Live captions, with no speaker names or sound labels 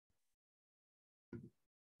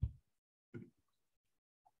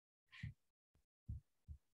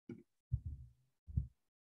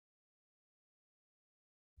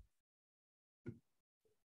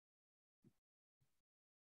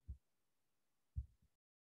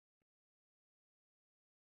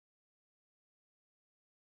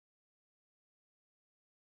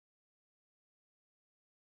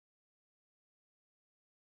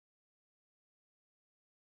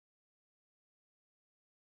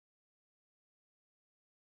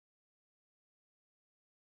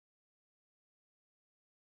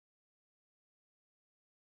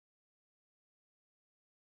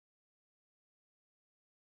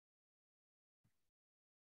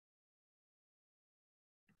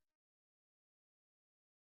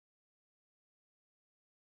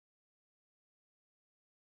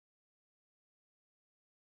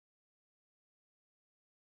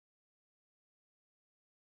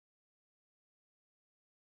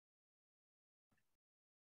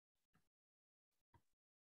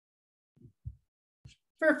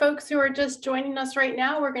For folks who are just joining us right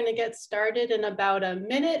now, we're going to get started in about a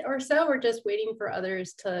minute or so. We're just waiting for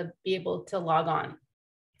others to be able to log on.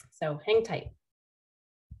 So hang tight.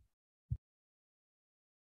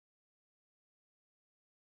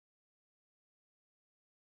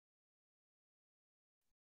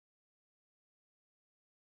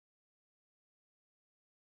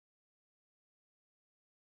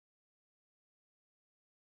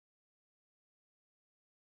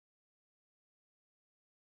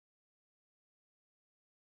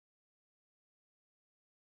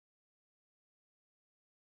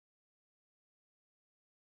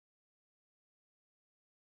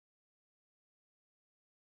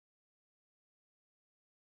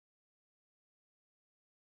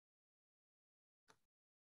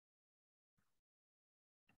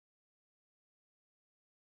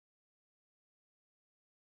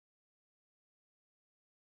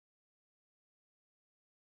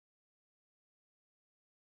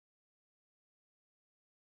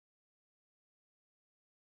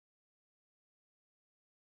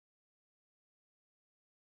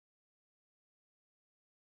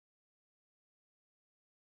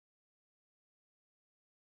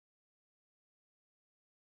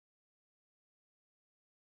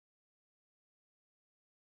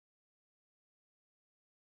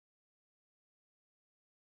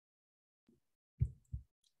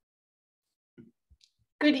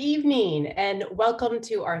 Good evening and welcome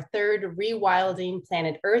to our third Rewilding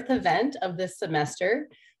Planet Earth event of this semester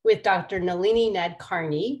with Dr. Nalini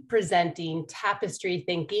Nadkarni presenting Tapestry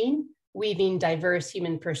Thinking, Weaving Diverse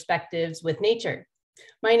Human Perspectives with Nature.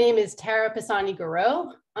 My name is Tara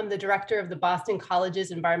Pisani-Garreau. I'm the director of the Boston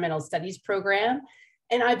College's Environmental Studies program,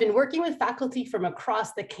 and I've been working with faculty from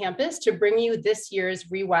across the campus to bring you this year's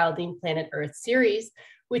Rewilding Planet Earth series,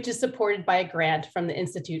 which is supported by a grant from the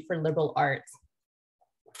Institute for Liberal Arts.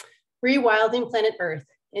 Rewilding Planet Earth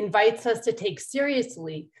invites us to take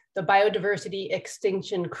seriously the biodiversity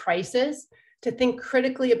extinction crisis, to think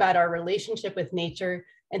critically about our relationship with nature,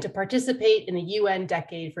 and to participate in the UN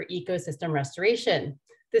Decade for Ecosystem Restoration.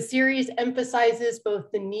 The series emphasizes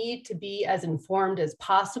both the need to be as informed as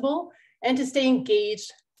possible and to stay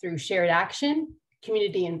engaged through shared action,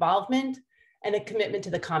 community involvement, and a commitment to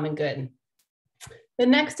the common good. The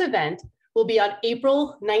next event will be on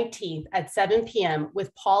April 19th at 7 p.m.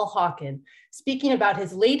 with Paul Hawken, speaking about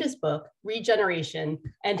his latest book, Regeneration,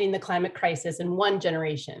 Ending the Climate Crisis in One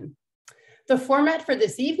Generation. The format for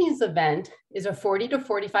this evening's event is a 40 to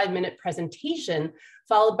 45-minute presentation,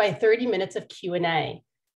 followed by 30 minutes of Q&A.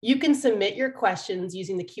 You can submit your questions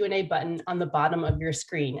using the Q&A button on the bottom of your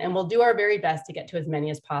screen, and we'll do our very best to get to as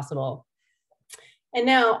many as possible. And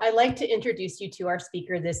now I'd like to introduce you to our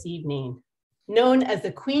speaker this evening. Known as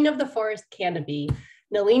the Queen of the Forest Canopy,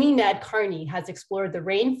 Nalini Nadkarni has explored the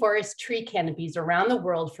rainforest tree canopies around the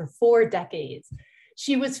world for 4 decades.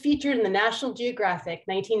 She was featured in the National Geographic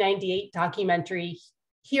 1998 documentary,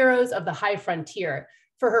 Heroes of the High Frontier,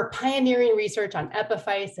 for her pioneering research on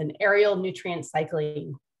epiphytes and aerial nutrient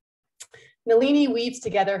cycling. Nalini weaves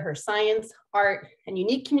together her science, art, and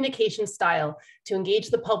unique communication style to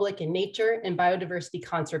engage the public in nature and biodiversity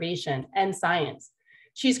conservation and science.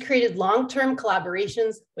 She's created long-term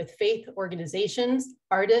collaborations with faith organizations,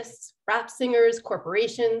 artists, rap singers,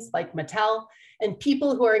 corporations like Mattel, and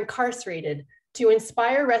people who are incarcerated to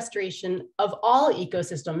inspire restoration of all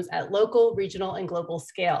ecosystems at local, regional, and global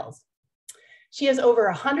scales. She has over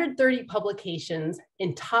 130 publications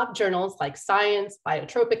in top journals like Science,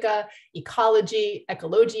 Biotropica, Ecology,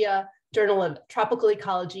 Ecologia, Journal of Tropical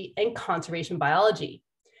Ecology, and Conservation Biology.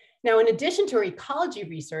 Now, in addition to her ecology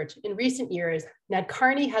research, in recent years,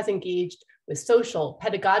 Nadkarni has engaged with social,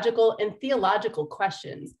 pedagogical, and theological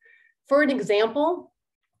questions. For an example,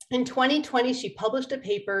 in 2020, she published a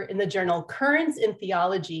paper in the journal Currents in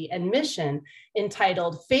Theology and Mission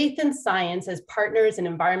entitled Faith and Science as Partners in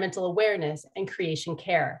Environmental Awareness and Creation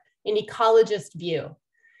Care, an Ecologist View.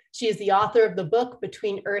 She is the author of the book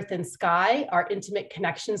Between Earth and Sky, Our Intimate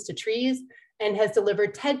Connections to Trees, and has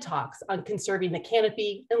delivered TED Talks on conserving the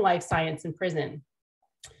canopy and life science in prison.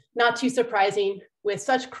 Not too surprising, with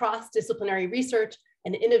such cross-disciplinary research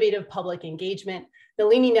and innovative public engagement,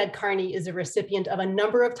 Nalini Nadkarni is a recipient of a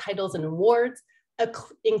number of titles and awards,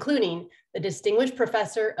 including the Distinguished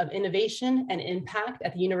Professor of Innovation and Impact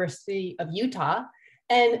at the University of Utah,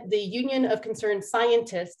 and the Union of Concerned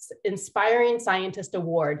Scientists Inspiring Scientist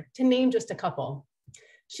Award, to name just a couple.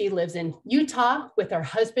 She lives in Utah with her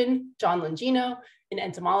husband, John Longino, an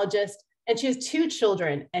entomologist, and she has 2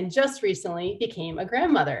 children and just recently became a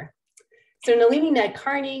grandmother. So Nalini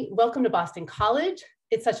Nadkarni, welcome to Boston College.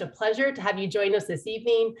 It's such a pleasure to have you join us this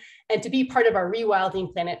evening and to be part of our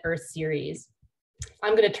Rewilding Planet Earth series.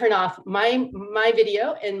 I'm going to turn off my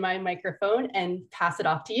video and my microphone and pass it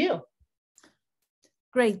off to you.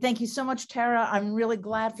 Great. Thank you so much, Tara. I'm really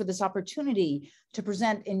glad for this opportunity to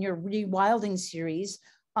present in your Rewilding series.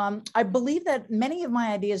 I believe that many of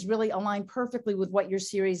my ideas really align perfectly with what your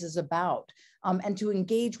series is about, and to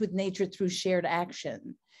engage with nature through shared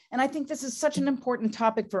action. And I think this is such an important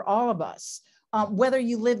topic for all of us, whether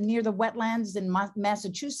you live near the wetlands in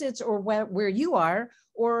Massachusetts or where you are,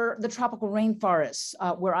 or the tropical rainforests,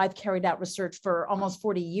 where I've carried out research for almost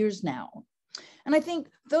 40 years now. And I think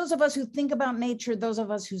those of us who think about nature, those of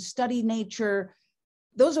us who study nature,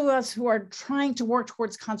 those of us who are trying to work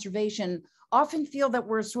towards conservation often feel that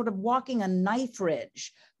we're sort of walking a knife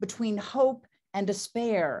ridge between hope and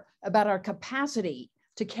despair about our capacity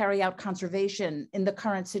to carry out conservation in the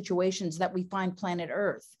current situations that we find planet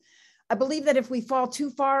Earth. I believe that if we fall too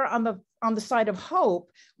far on the side of hope,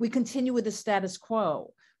 we continue with the status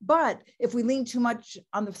quo. But if we lean too much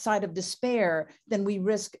on the side of despair, then we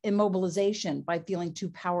risk immobilization by feeling too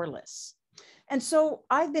powerless. And so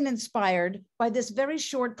I've been inspired by this very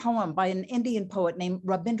short poem by an Indian poet named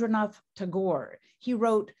Rabindranath Tagore. He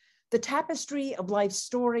wrote, "The tapestry of life's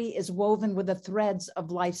story is woven with the threads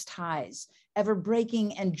of life's ties, ever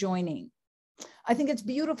breaking and joining." I think it's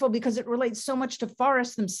beautiful because it relates so much to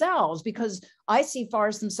forests themselves, because I see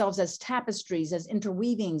forests themselves as tapestries, as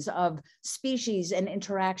interweavings of species and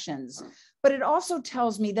interactions. But it also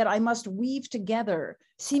tells me that I must weave together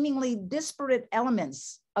seemingly disparate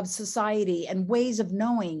elements of society and ways of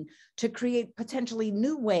knowing to create potentially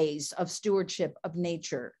new ways of stewardship of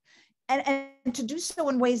nature. And to do so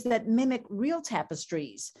in ways that mimic real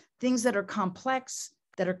tapestries, things that are complex,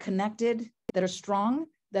 that are connected, that are strong,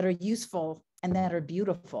 that are useful, and that are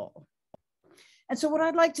beautiful. And so what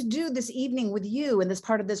I'd like to do this evening with you in this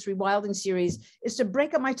part of this Rewilding series is to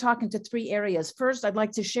break up my talk into 3 areas. First, I'd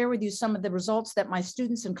like to share with you some of the results that my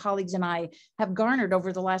students and colleagues and I have garnered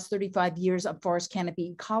over the last 35 years of forest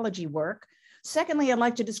canopy ecology work. Secondly, I'd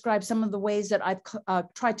like to describe some of the ways that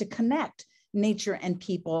I've tried to connect nature and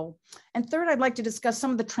people. And third, I'd like to discuss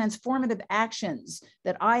some of the transformative actions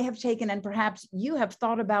that I have taken and perhaps you have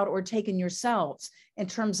thought about or taken yourselves in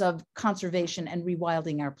terms of conservation and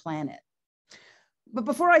rewilding our planet. But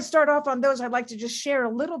before I start off on those, I'd like to just share a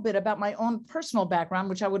little bit about my own personal background,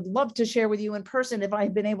 which I would love to share with you in person if I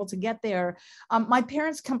had been able to get there. My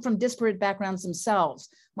parents come from disparate backgrounds themselves.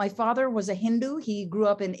 My father was a Hindu. He grew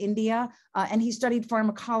up in India and he studied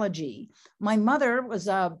pharmacology. My mother was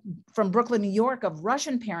from Brooklyn, New York, of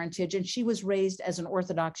Russian parentage, and she was raised as an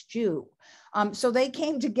Orthodox Jew. So they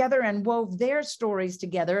came together and wove their stories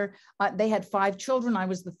together. They had 5 children. I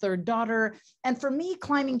was the 3rd daughter. And for me,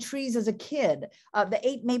 climbing trees as a kid, the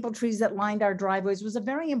 8 maple trees that lined our driveways was a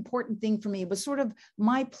very important thing for me. It was sort of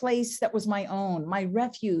my place that was my own, my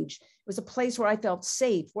refuge. It was a place where I felt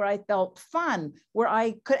safe, where I felt fun, where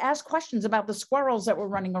I could ask questions about the squirrels that were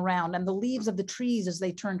running around and the leaves of the trees as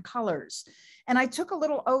they turned colors. And I took a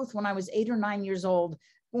little oath when I was 8 or 9 years old,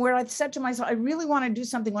 where I said to myself, I really want to do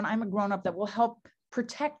something when I'm a grown-up that will help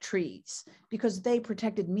protect trees, because they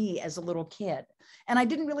protected me as a little kid. And I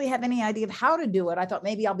didn't really have any idea of how to do it. I thought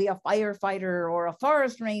maybe I'll be a firefighter or a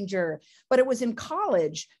forest ranger. But it was in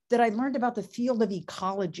college that I learned about the field of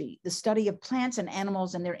ecology, the study of plants and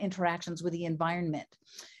animals and their interactions with the environment.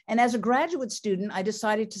 And as a graduate student, I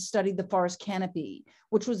decided to study the forest canopy,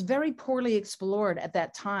 which was very poorly explored at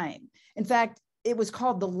that time. In fact, it was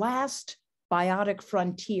called the last biotic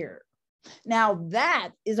frontier. Now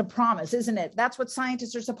that is a promise, isn't it? That's what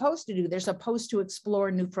scientists are supposed to do. They're supposed to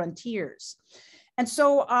explore new frontiers. And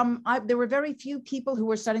so there were very few people who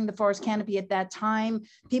were studying the forest canopy at that time.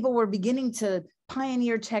 People were beginning to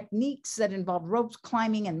pioneer techniques that involved rope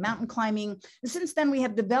climbing and mountain climbing. And since then, we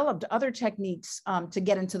have developed other techniques to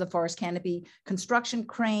get into the forest canopy. Construction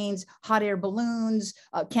cranes, hot air balloons,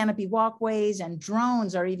 canopy walkways, and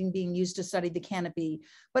drones are even being used to study the canopy.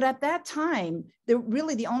 But at that time,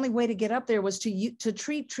 really the only way to get up there was to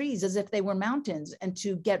treat trees as if they were mountains and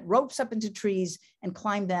to get ropes up into trees and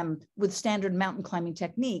climb them with standard mountain climbing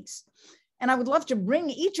techniques. And I would love to bring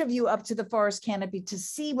each of you up to the forest canopy to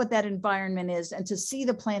see what that environment is and to see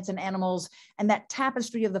the plants and animals and that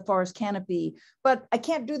tapestry of the forest canopy. But I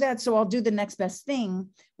can't do that, so I'll do the next best thing,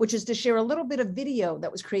 which is to share a little bit of video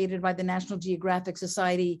that was created by the National Geographic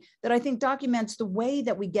Society that I think documents the way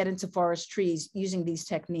that we get into forest trees using these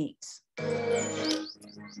techniques.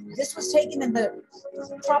 This was taken in the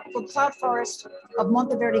tropical cloud forest of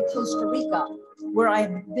Monteverde, Costa Rica, where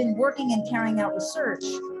I've been working and carrying out research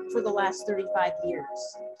for the last 35 years.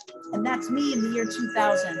 And that's me in the year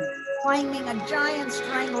 2000, climbing a giant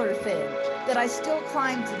strangler fig that I still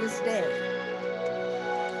climb to this day.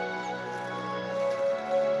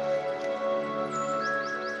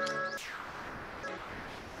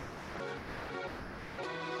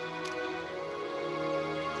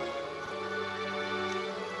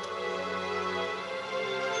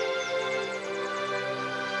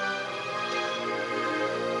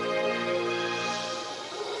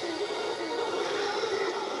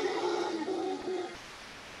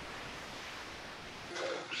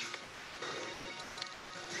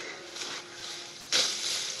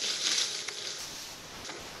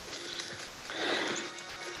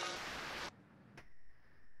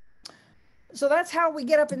 So that's how we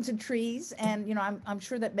get up into trees. And, you know, I'm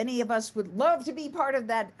sure that many of us would love to be part of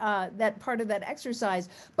that, that exercise.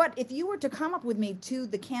 But if you were to come up with me to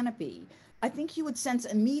the canopy, I think you would sense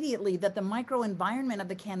immediately that the microenvironment of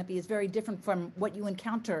the canopy is very different from what you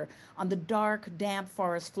encounter on the dark, damp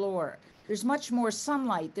forest floor. There's much more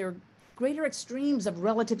sunlight. There are greater extremes of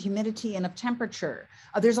relative humidity and of temperature.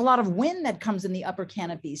 There's a lot of wind that comes in the upper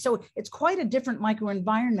canopy. So it's quite a different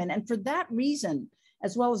microenvironment. And for that reason,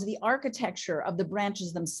 as well as the architecture of the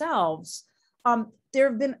branches themselves,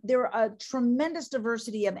 there are a tremendous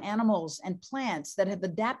diversity of animals and plants that have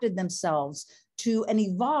adapted themselves to and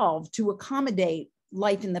evolved to accommodate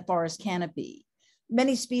life in the forest canopy.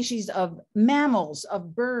 Many species of mammals,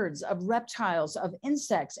 of birds, of reptiles, of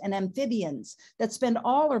insects and amphibians that spend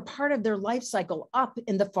all or part of their life cycle up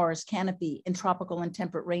in the forest canopy in tropical and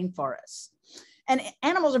temperate rainforests. And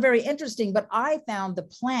animals are very interesting, but I found the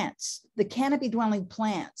plants, the canopy dwelling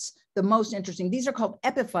plants, the most interesting. These are called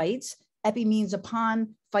epiphytes. Epi means upon,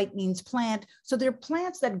 phyte means plant. So they're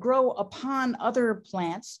plants that grow upon other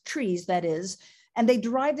plants, trees that is, and they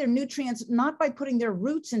derive their nutrients not by putting their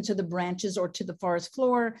roots into the branches or to the forest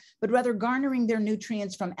floor, but rather garnering their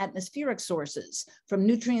nutrients from atmospheric sources, from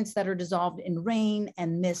nutrients that are dissolved in rain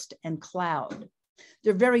and mist and cloud.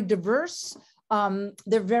 They're very diverse.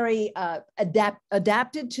 They're very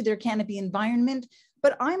adapted to their canopy environment.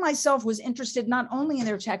 But I myself was interested not only in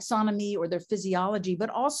their taxonomy or their physiology, but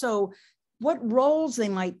also what roles they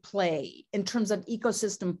might play in terms of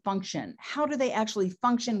ecosystem function. How do they actually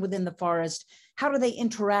function within the forest? How do they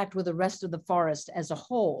interact with the rest of the forest as a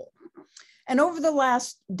whole? And over the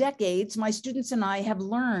last decades, my students and I have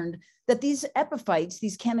learned that these epiphytes,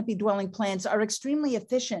 these canopy dwelling plants, are extremely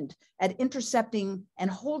efficient at intercepting and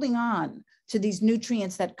holding on to these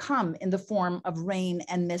nutrients that come in the form of rain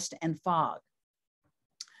and mist and fog.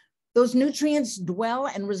 Those nutrients dwell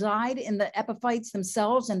and reside in the epiphytes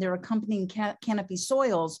themselves and their accompanying canopy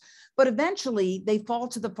soils, but eventually they fall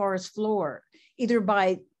to the forest floor, either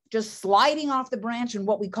by just sliding off the branch in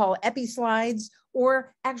what we call epislides,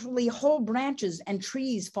 or actually whole branches and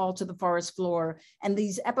trees fall to the forest floor, and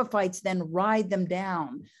these epiphytes then ride them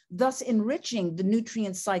down, thus enriching the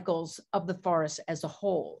nutrient cycles of the forest as a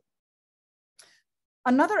whole.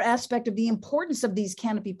 Another aspect of the importance of these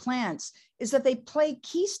canopy plants is that they play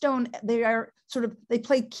keystone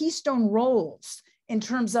roles in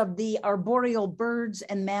terms of the arboreal birds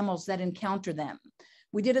and mammals that encounter them.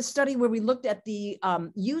 We did a study where we looked at the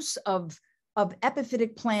use of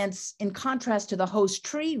epiphytic plants in contrast to the host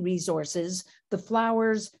tree resources, the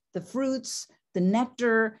flowers, the fruits, the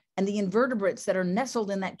nectar, and the invertebrates that are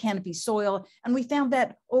nestled in that canopy soil. And we found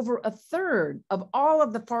that over a third of all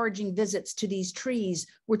of the foraging visits to these trees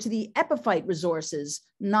were to the epiphyte resources,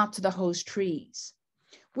 not to the host trees.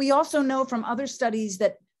 We also know from other studies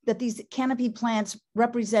that these canopy plants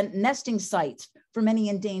represent nesting sites for many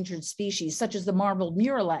endangered species, such as the marbled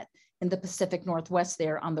murrelet in the Pacific Northwest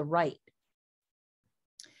there on the right.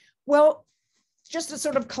 Well, just to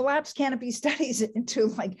sort of collapse canopy studies into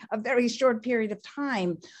like a very short period of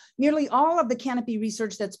time, nearly all of the canopy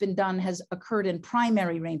research that's been done has occurred in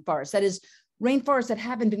primary rainforests, that is, rainforests that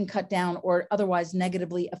haven't been cut down or otherwise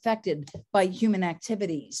negatively affected by human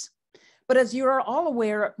activities. But as you're all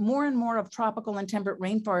aware, more and more of tropical and temperate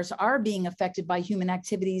rainforests are being affected by human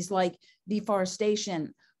activities like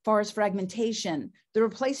deforestation, forest fragmentation, the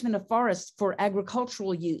replacement of forests for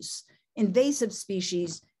agricultural use, invasive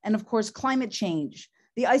species, and of course, climate change,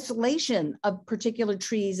 the isolation of particular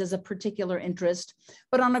trees as a particular interest,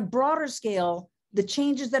 but on a broader scale, the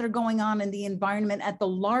changes that are going on in the environment at the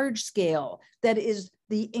large scale, that is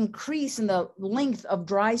the increase in the length of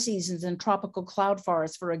dry seasons in tropical cloud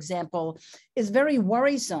forests, for example, is very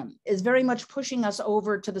worrisome, is very much pushing us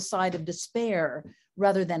over to the side of despair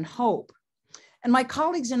rather than hope. And my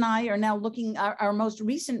colleagues and I are now looking at our most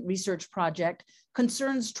recent research project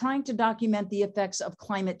concerns trying to document the effects of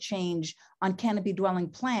climate change on canopy dwelling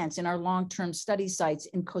plants in our long-term study sites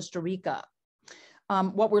in Costa Rica.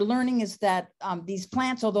 What we're learning is that these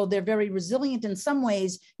plants, although they're very resilient in some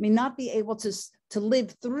ways, may not be able to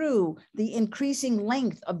live through the increasing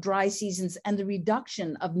length of dry seasons and the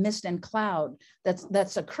reduction of mist and cloud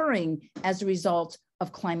that's occurring as a result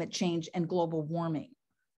of climate change and global warming.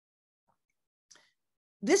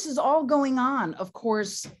 This is all going on, of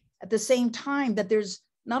course, at the same time that there's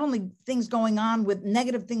not only things going on with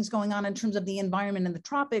negative things going on in terms of the environment in the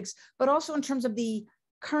tropics, but also in terms of the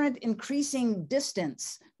current increasing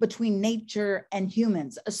distance between nature and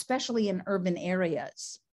humans, especially in urban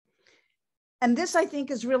areas. And this, I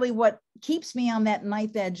think, is really what keeps me on that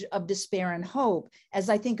knife edge of despair and hope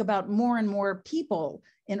as I think about more and more people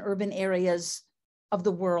in urban areas of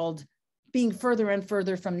the world being further and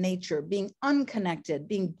further from nature, being unconnected,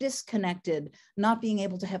 being disconnected, not being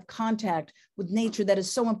able to have contact with nature that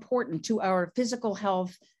is so important to our physical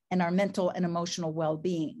health and our mental and emotional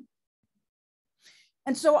well-being.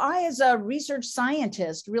 And so I, as a research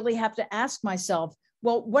scientist, really have to ask myself,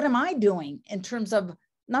 well, what am I doing in terms of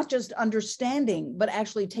not just understanding, but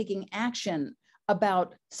actually taking action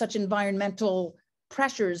about such environmental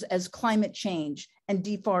pressures as climate change and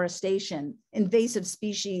deforestation, invasive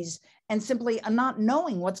species, and simply not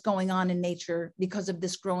knowing what's going on in nature because of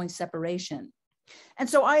this growing separation. And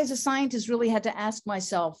so I, as a scientist, really had to ask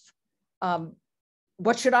myself,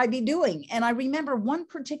 what should I be doing? And I remember one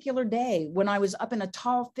particular day when I was up in a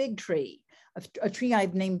tall fig tree, a tree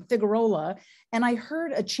I've named Figueroa, and I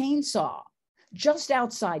heard a chainsaw just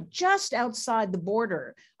outside the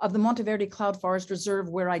border of the Monteverde Cloud Forest Reserve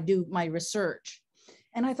where I do my research.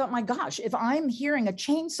 And I thought, my gosh, if I'm hearing a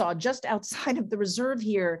chainsaw just outside of the reserve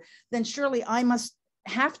here, then surely I must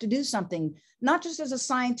have to do something, not just as a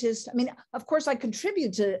scientist. I mean, of course, I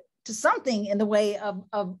contribute to something in the way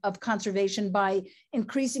of conservation by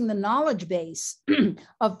increasing the knowledge base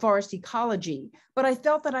of forest ecology. But I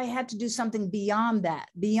felt that I had to do something beyond that,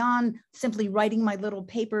 beyond simply writing my little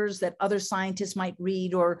papers that other scientists might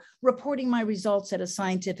read or reporting my results at a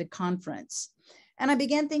scientific conference. And I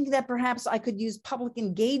began thinking that perhaps I could use public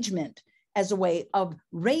engagement as a way of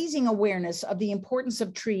raising awareness of the importance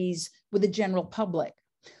of trees with the general public.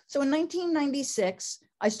 So in 1996,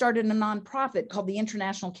 I started a nonprofit called the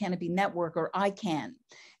International Canopy Network, or ICANN.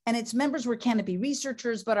 And its members were canopy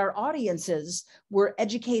researchers, but our audiences were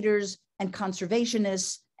educators and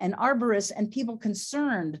conservationists and arborists and people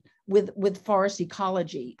concerned with forest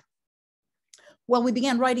ecology. Well, we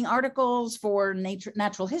began writing articles for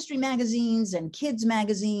natural history magazines and kids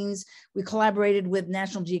magazines. We collaborated with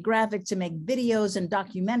National Geographic to make videos and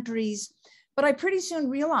documentaries. But I pretty soon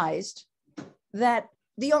realized that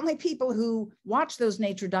the only people who watch those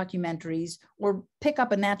nature documentaries or pick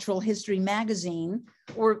up a natural history magazine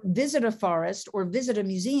or visit a forest or visit a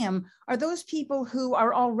museum are those people who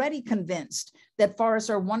are already convinced that forests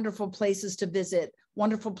are wonderful places to visit,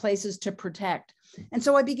 wonderful places to protect. And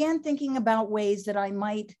so I began thinking about ways that I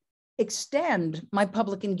might extend my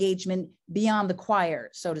public engagement beyond the choir,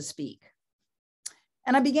 so to speak.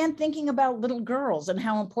 And I began thinking about little girls and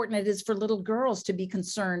how important it is for little girls to be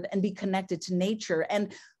concerned and be connected to nature.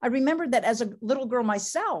 And I remembered that as a little girl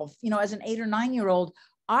myself, as an 8 or 9-year-old,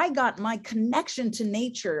 I got my connection to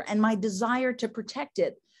nature and my desire to protect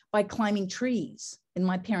it by climbing trees in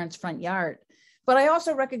my parents' front yard. But I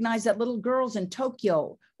also recognized that little girls in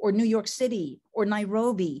Tokyo or New York City or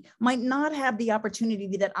Nairobi might not have the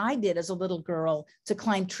opportunity that I did as a little girl to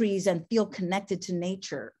climb trees and feel connected to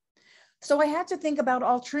nature. So I had to think about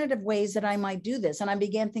alternative ways that I might do this. And I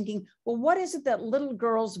began thinking, well, what is it that little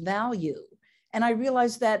girls value? And I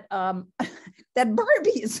realized that that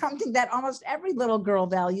Barbie is something that almost every little girl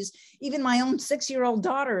values. Even my own 6-year-old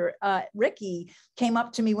daughter, Ricky, came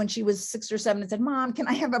up to me when she was 6 or 7 and said, "Mom, can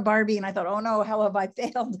I have a Barbie?" And I thought, oh no, how have I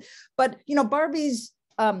failed? But Barbie's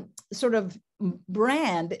sort of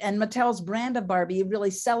brand and Mattel's brand of Barbie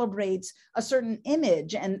really celebrates a certain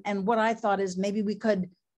image. And what I thought is maybe we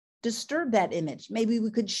could disturb that image. Maybe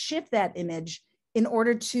we could shift that image in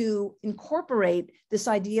order to incorporate this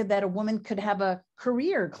idea that a woman could have a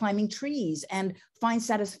career climbing trees and find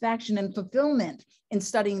satisfaction and fulfillment in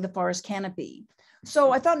studying the forest canopy.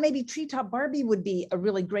 So I thought maybe Treetop Barbie would be a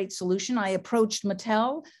really great solution. I approached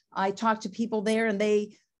Mattel. I talked to people there, and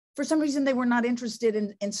they, for some reason, they were not interested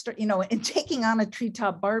in taking on a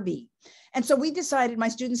Treetop Barbie. And so we decided, my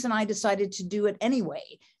students and I decided to do it anyway.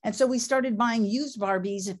 And so we started buying used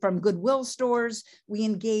Barbies from Goodwill stores. We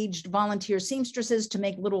engaged volunteer seamstresses to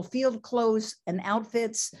make little field clothes and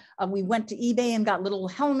outfits. We went to eBay and got little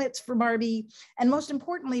helmets for Barbie. And most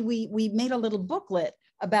importantly, we made a little booklet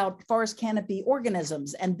about forest canopy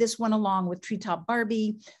organisms. And this went along with Treetop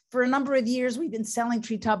Barbie. For a number of years, we've been selling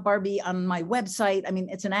Treetop Barbie on my website. I mean,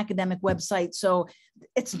 it's an academic website, so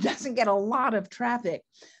it doesn't get a lot of traffic.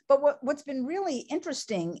 But what's been really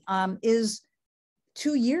interesting is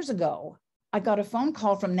 2 years ago, I got a phone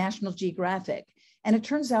call from National Geographic, and it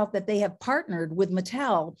turns out that they have partnered with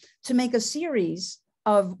Mattel to make a series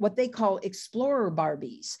of what they call explorer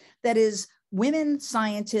Barbies. That is, women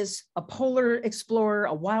scientists, a polar explorer,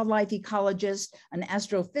 a wildlife ecologist, an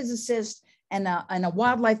astrophysicist, and a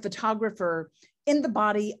wildlife photographer in the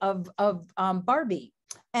body of Barbie.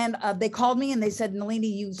 And they called me and they said, "Nalini,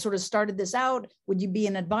 you sort of started this out. Would you be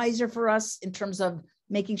an advisor for us in terms of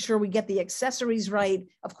making sure we get the accessories right?"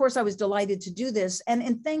 Of course, I was delighted to do this. And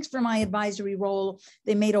in thanks for my advisory role,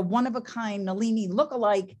 they made a one-of-a-kind Nalini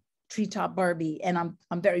look-alike Treetop Barbie, and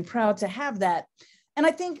I'm very proud to have that. And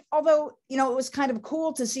I think, although, you know, it was kind of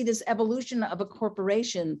cool to see this evolution of a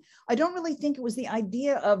corporation, I don't really think it was the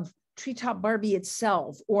idea of Treetop Barbie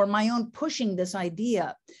itself or my own pushing this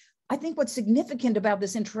idea. I think what's significant about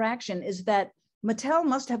this interaction is that Mattel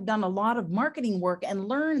must have done a lot of marketing work and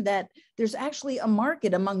learned that there's actually a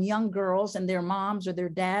market among young girls and their moms or their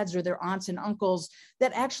dads or their aunts and uncles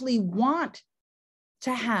that actually want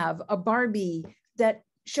to have a Barbie that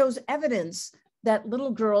shows evidence that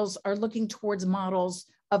little girls are looking towards models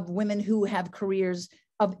of women who have careers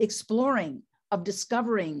of exploring, of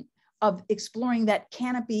discovering, of exploring that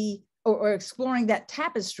canopy or exploring that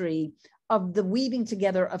tapestry of the weaving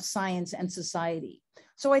together of science and society.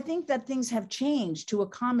 So I think that things have changed to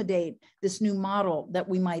accommodate this new model that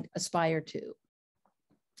we might aspire to.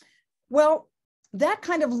 Well, that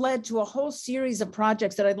kind of led to a whole series of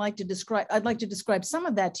projects that I'd like to describe. I'd like to describe some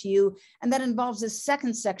of that to you. And that involves this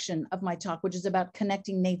second section of my talk, which is about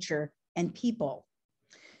connecting nature and people.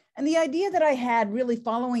 And the idea that I had really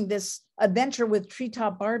following this adventure with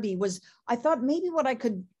Treetop Barbie was, I thought maybe what I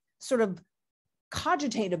could sort of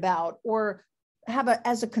cogitate about or have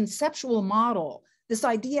as a conceptual model, this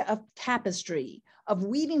idea of tapestry, of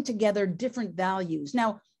weaving together different values.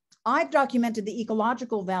 Now, I've documented the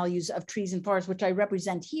ecological values of trees and forests, which I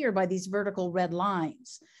represent here by these vertical red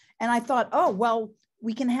lines. And I thought, oh, well,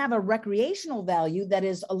 we can have a recreational value that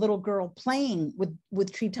is a little girl playing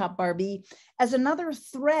with Treetop Barbie as another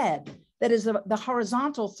thread that is the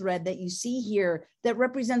horizontal thread that you see here that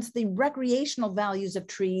represents the recreational values of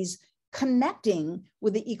trees connecting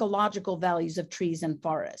with the ecological values of trees and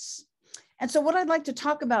forests. And so what I'd like to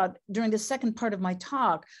talk about during the second part of my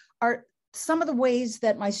talk are some of the ways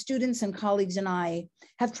that my students and colleagues and I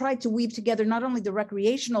have tried to weave together not only the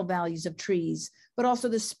recreational values of trees, but also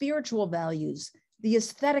the spiritual values, the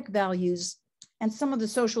aesthetic values, and some of the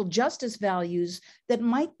social justice values that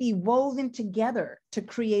might be woven together to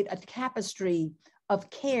create a tapestry of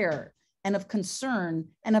care and of concern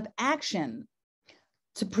and of action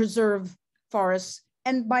to preserve forests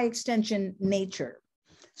and by extension, nature.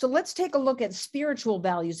 So let's take a look at spiritual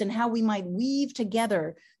values and how we might weave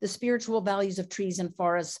together the spiritual values of trees and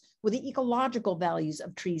forests with the ecological values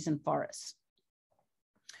of trees and forests.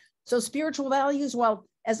 So spiritual values, well,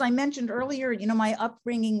 as I mentioned earlier, you know, my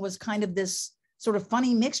upbringing was kind of this sort of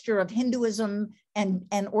funny mixture of Hinduism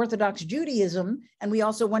and Orthodox Judaism. And we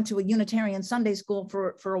also went to a Unitarian Sunday school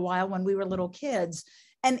for a while when we were little kids.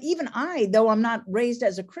 And even I, though I'm not raised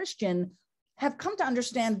as a Christian, have come to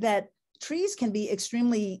understand that trees can be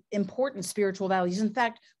extremely important spiritual values. In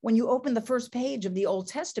fact, when you open the first page of the Old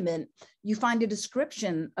Testament, you find a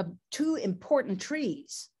description of two important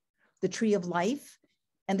trees, the tree of life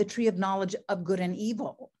and the tree of knowledge of good and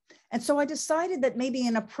evil. And so I decided that maybe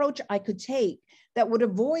an approach I could take that would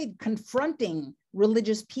avoid confronting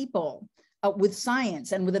religious people with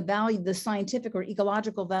science and with the scientific or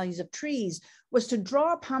ecological values of trees was to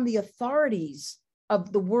draw upon the authorities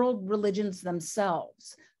of the world religions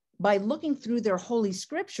themselves by looking through their holy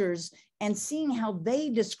scriptures and seeing how they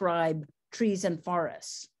describe trees and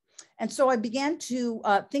forests. And so I began to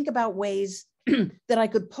think about ways that I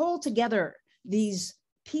could pull together these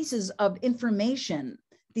pieces of information,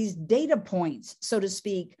 these data points, so to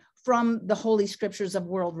speak, from the holy scriptures of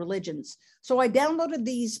world religions. So I downloaded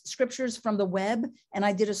these scriptures from the web and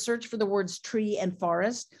I did a search for the words tree and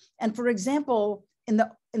forest. And for example, in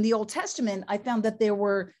the Old Testament, I found that there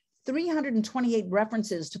were 328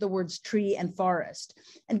 references to the words tree and forest.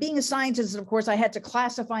 And being a scientist, of course, I had to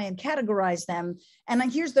classify and categorize them.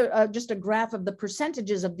 And here's just a graph of the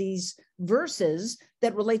percentages of these verses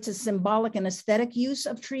that relate to symbolic and aesthetic use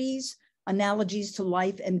of trees, analogies to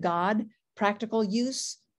life and God, practical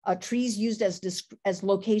use, trees used as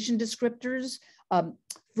location descriptors,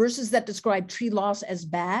 verses that describe tree loss as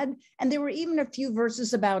bad. And there were even a few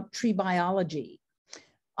verses about tree biology.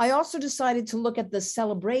 I also decided to look at the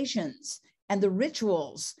celebrations and the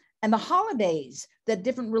rituals and the holidays that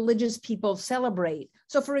different religious people celebrate.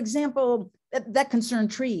 So for example, that concern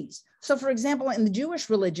trees. So for example, in the Jewish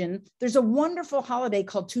religion, there's a wonderful holiday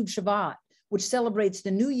called Tu B'Shavat, which celebrates the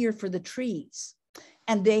new year for the trees.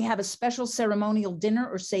 And they have a special ceremonial dinner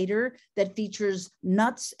or seder that features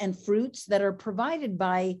nuts and fruits that are provided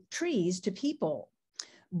by trees to people.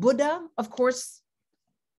 Buddha, of course,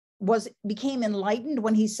 became enlightened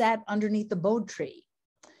when he sat underneath the Bodh tree.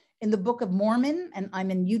 In the Book of Mormon, and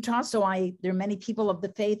I'm in Utah, so there are many people of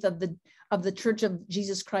the faith of the Church of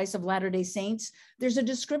Jesus Christ of Latter-day Saints. There's a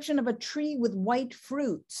description of a tree with white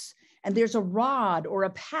fruits, and there's a rod or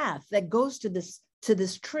a path that goes to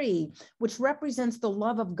this tree, which represents the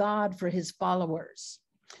love of God for his followers.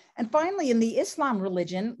 And finally, in the Islam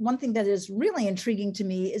religion, one thing that is really intriguing to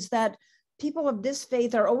me is that people of this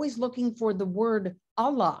faith are always looking for the word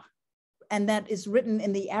Allah, and that is written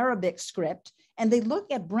in the Arabic script. And they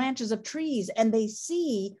look at branches of trees and they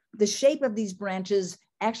see the shape of these branches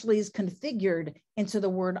actually is configured into the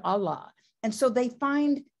word Allah. And so they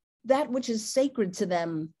find that which is sacred to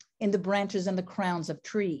them in the branches and the crowns of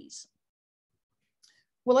trees.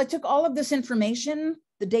 Well, I took all of this information,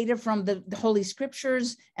 the data from the Holy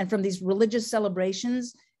Scriptures and from these religious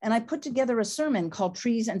celebrations, and I put together a sermon called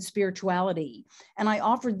Trees and Spirituality. And I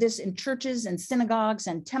offered this in churches and synagogues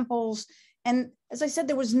and temples. And as I said,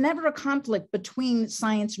 there was never a conflict between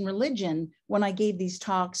science and religion when I gave these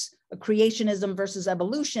talks, creationism versus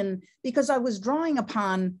evolution, because I was drawing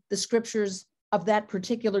upon the scriptures of that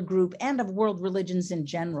particular group and of world religions in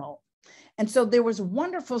general. And so there was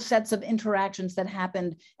wonderful sets of interactions that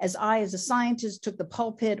happened as I, as a scientist, took the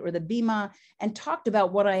pulpit or the bima and talked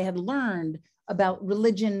about what I had learned about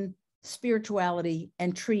religion, spirituality,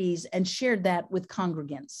 and trees, and shared that with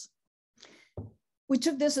congregants. We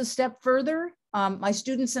took this a step further. My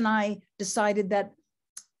students and I decided that,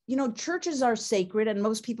 you know, churches are sacred, and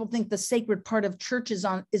most people think the sacred part of church is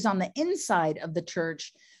on the inside of the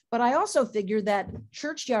church. But I also figured that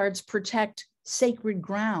churchyards protect sacred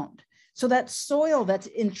ground. So that soil that's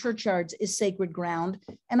in churchyards is sacred ground.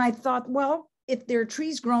 And I thought, well, if there are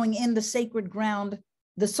trees growing in the sacred ground,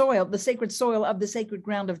 the soil, the sacred soil of the sacred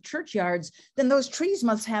ground of churchyards, then those trees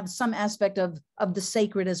must have some aspect of the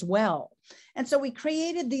sacred as well. And so we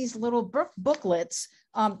created these little booklets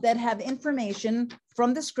that have information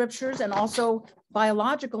from the scriptures and also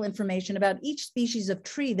biological information about each species of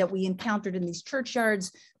tree that we encountered in these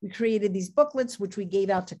churchyards. We created these booklets, which we gave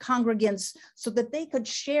out to congregants so that they could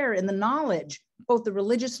share in the knowledge, both the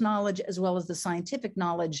religious knowledge as well as the scientific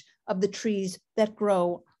knowledge of the trees that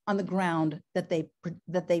grow on the ground that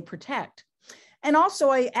they protect. And also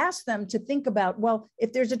I asked them to think about, well,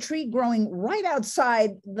 if there's a tree growing right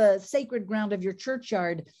outside the sacred ground of your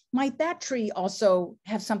churchyard, might that tree also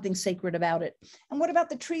have something sacred about it? And what about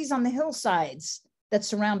the trees on the hillsides that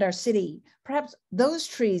surround our city? Perhaps those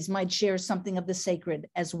trees might share something of the sacred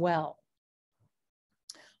as well.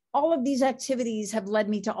 All of these activities have led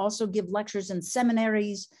me to also give lectures in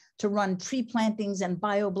seminaries, to run tree plantings and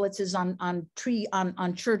bio blitzes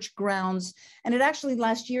on church grounds. And it actually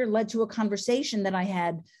last year led to a conversation that I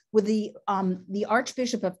had with the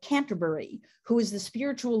Archbishop of Canterbury, who is the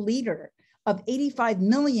spiritual leader of 85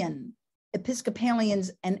 million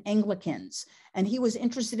Episcopalians and Anglicans. And he was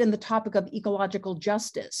interested in the topic of ecological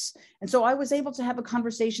justice. And so I was able to have a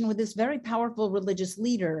conversation with this very powerful religious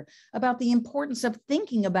leader about the importance of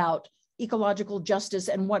thinking about ecological justice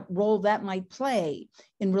and what role that might play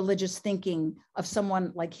in religious thinking of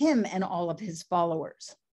someone like him and all of his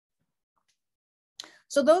followers.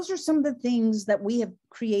 So those are some of the things that we have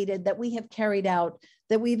created, that we have carried out,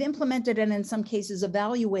 that we've implemented and in some cases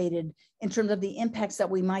evaluated in terms of the impacts that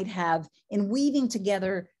we might have in weaving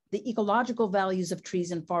together the ecological values of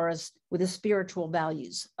trees and forests with the spiritual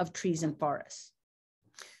values of trees and forests.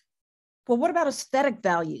 Well, what about aesthetic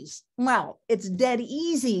values? Well, it's dead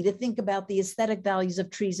easy to think about the aesthetic values of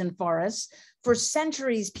trees and forests. For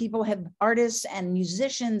centuries, people have, artists and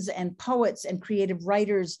musicians and poets and creative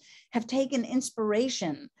writers have taken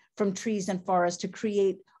inspiration from trees and forests to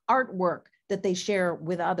create artwork that they share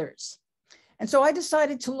with others. And so I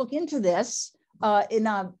decided to look into this in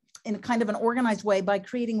a kind of an organized way by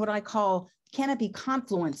creating what I call canopy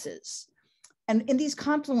confluences. And in these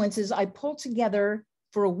confluences, I pull together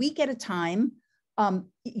for a week at a time,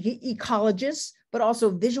 ecologists, but also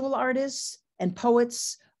visual artists and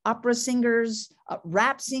poets, opera singers,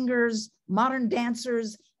 rap singers, modern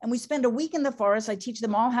dancers. And we spend a week in the forest. I teach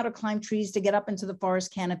them all how to climb trees to get up into the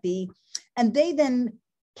forest canopy. And they then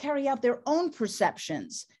carry out their own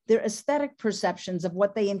perceptions, their aesthetic perceptions of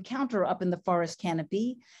what they encounter up in the forest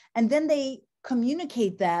canopy. And then they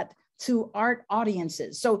communicate that to art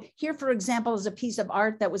audiences. So here, for example, is a piece of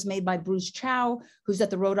art that was made by Bruce Chow, who's at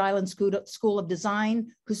the Rhode Island School of Design,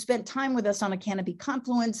 who spent time with us on a canopy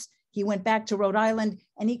confluence. He went back to Rhode Island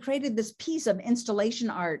and he created this piece of installation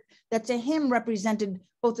art that to him represented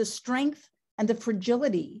both the strength and the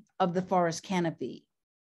fragility of the forest canopy.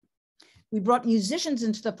 We brought musicians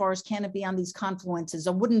into the forest canopy on these confluences,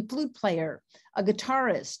 a wooden flute player, a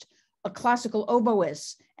guitarist, a classical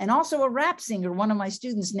oboist, and also a rap singer, one of my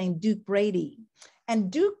students named Duke Brady. And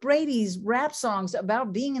Duke Brady's rap songs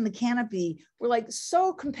about being in the canopy were like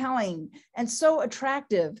so compelling and so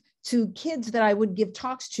attractive to kids that I would give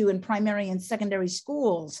talks to in primary and secondary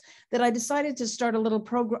schools that I decided to start a little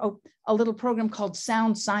program called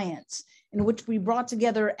Sound Science. in which we brought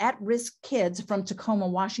together at-risk kids from Tacoma,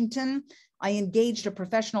 Washington. I engaged a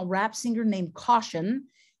professional rap singer named Caution.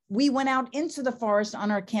 We went out into the forest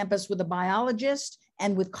on our campus with a biologist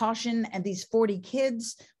and with Caution and these 40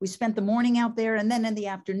 kids. We spent the morning out there, and then in the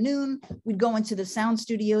afternoon, we'd go into the sound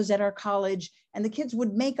studios at our college, and the kids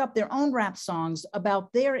would make up their own rap songs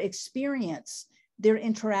about their experience, their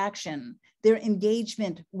interaction, their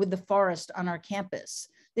engagement with the forest on our campus.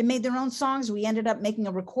 They made their own songs. We ended up making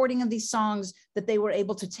a recording of these songs that they were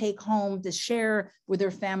able to take home to share with their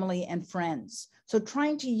family and friends. So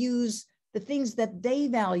trying to use the things that they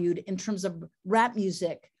valued in terms of rap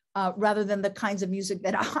music, rather than the kinds of music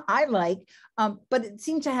that I like, but it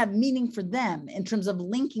seemed to have meaning for them in terms of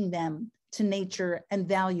linking them to nature and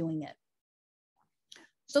valuing it.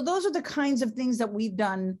 So those are the kinds of things that we've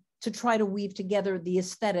done to try to weave together the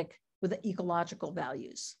aesthetic with the ecological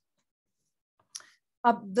values.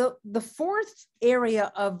 The fourth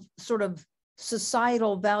area of sort of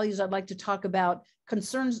societal values I'd like to talk about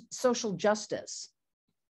concerns social justice.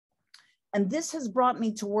 And this has brought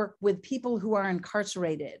me to work with people who are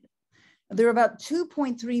incarcerated. There are about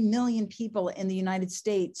 2.3 million people in the United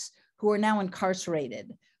States who are now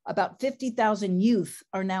incarcerated. About 50,000 youth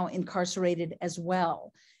are now incarcerated as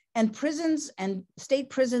well. And prisons and state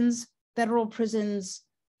prisons, federal prisons,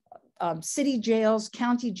 city jails,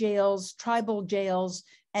 county jails, tribal jails,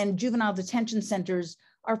 and juvenile detention centers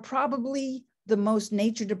are probably the most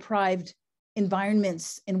nature-deprived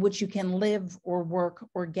environments in which you can live or work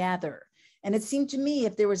or gather. And it seemed to me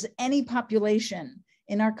if there was any population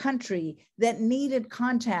in our country that needed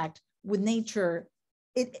contact with nature,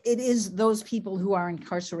 it is those people who are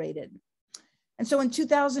incarcerated. And so in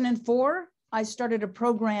 2004, I started a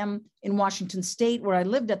program in Washington State, where I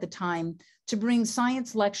lived at the time, to bring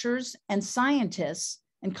science lectures and scientists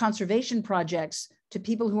and conservation projects to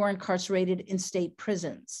people who are incarcerated in state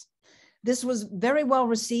prisons. This was very well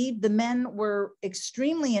received. The men were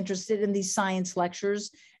extremely interested in these science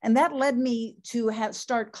lectures, and that led me to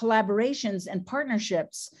start collaborations and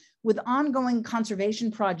partnerships with ongoing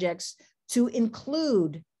conservation projects to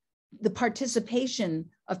include the participation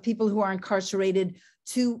of people who are incarcerated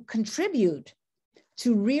to contribute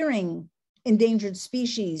to rearing endangered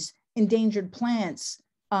species, endangered plants,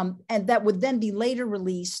 and that would then be later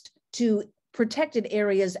released to protected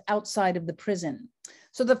areas outside of the prison.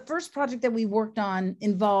 So the first project that we worked on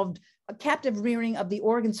involved a captive rearing of the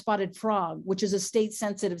Oregon spotted frog, which is a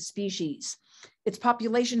state-sensitive species. Its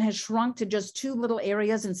population has shrunk to just 2 little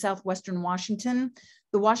areas in southwestern Washington.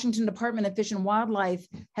 The Washington Department of Fish and Wildlife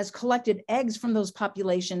has collected eggs from those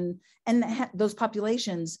populations and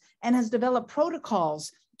has developed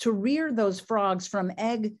protocols to rear those frogs from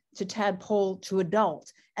egg to tadpole to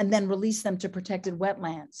adult, and then release them to protected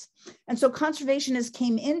wetlands. And so conservationists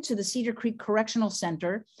came into the Cedar Creek Correctional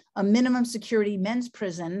Center, a minimum security men's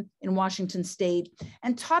prison in Washington State,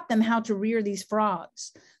 and taught them how to rear these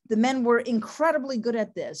frogs. The men were incredibly good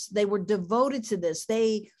at this. They were devoted to this.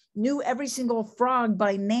 They knew every single frog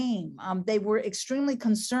by name. They were extremely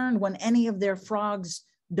concerned when any of their frogs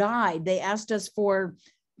died. They asked us for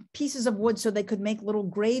pieces of wood so they could make little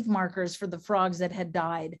grave markers for the frogs that had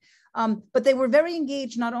died. But they were very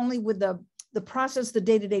engaged not only with the process, the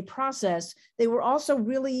day-to-day process, they were also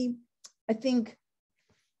really, I think,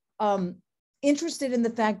 interested in the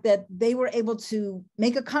fact that they were able to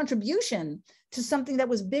make a contribution to something that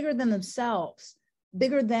was bigger than themselves,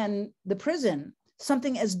 bigger than the prison,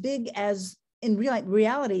 something as big as, in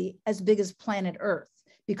reality, as big as planet Earth,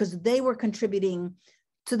 because they were contributing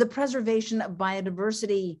to the preservation of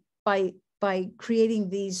biodiversity by creating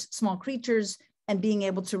these small creatures and being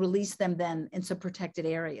able to release them then into protected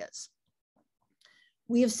areas.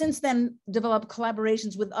 We have since then developed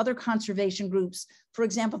collaborations with other conservation groups. For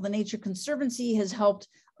example, the Nature Conservancy has helped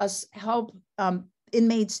us help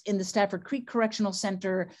inmates in the Stafford Creek Correctional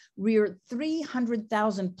Center rear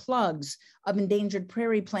 300,000 plugs of endangered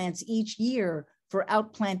prairie plants each year for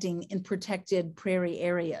outplanting in protected prairie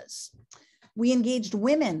areas. We engaged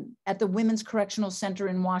women at the Women's Correctional Center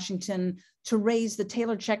in Washington to raise the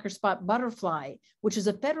Taylor checker spot butterfly, which is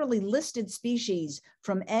a federally listed species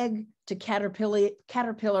from egg to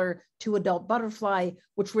caterpillar to adult butterfly,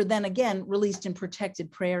 which were then again released in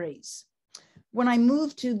protected prairies. When I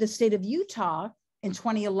moved to the state of Utah in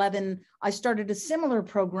 2011, I started a similar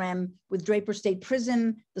program with Draper State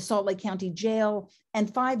Prison, the Salt Lake County Jail,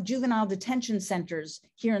 and 5 juvenile detention centers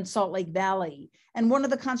here in Salt Lake Valley. And one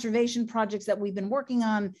of the conservation projects that we've been working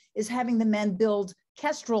on is having the men build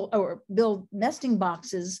nesting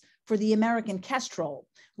boxes for the American kestrel,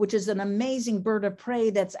 which is an amazing bird of prey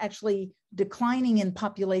that's actually declining in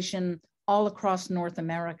population all across North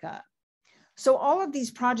America. So all of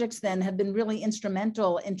these projects then have been really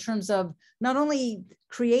instrumental in terms of not only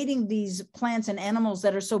creating these plants and animals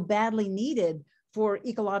that are so badly needed for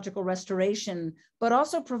ecological restoration, but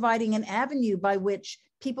also providing an avenue by which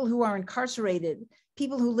people who are incarcerated,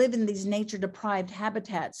 people who live in these nature-deprived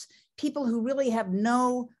habitats, people who really have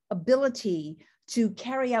no ability to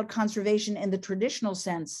carry out conservation in the traditional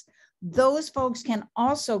sense, those folks can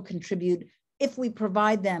also contribute if we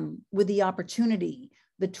provide them with the opportunity,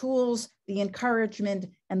 the tools, the encouragement,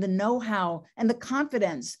 and the know-how, and the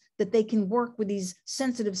confidence that they can work with these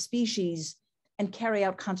sensitive species and carry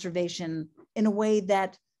out conservation in a way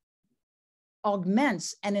that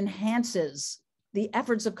augments and enhances the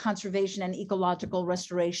efforts of conservation and ecological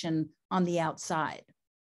restoration on the outside.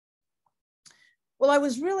 Well, I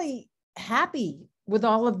was really happy with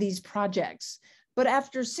all of these projects, but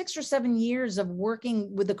after 6 or 7 years of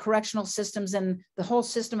working with the correctional systems and the whole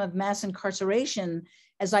system of mass incarceration,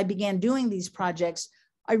 as I began doing these projects,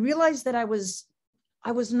 I realized that I was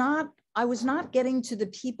not getting to the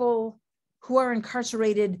people who are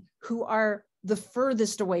incarcerated who are the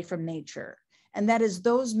furthest away from nature. And that is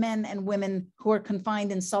those men and women who are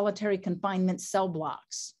confined in solitary confinement cell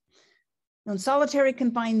blocks. Now, in solitary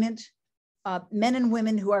confinement, men and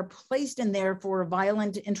women who are placed in there for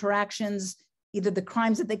violent interactions, either the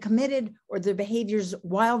crimes that they committed or their behaviors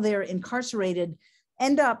while they're incarcerated,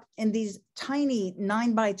 end up in these tiny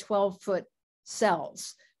 9 by 12 foot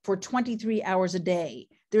cells for 23 hours a day.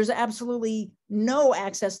 There's absolutely no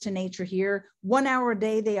access to nature here. 1 hour a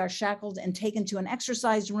day, they are shackled and taken to an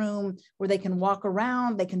exercise room where they can walk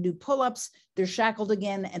around, they can do pull-ups, they're shackled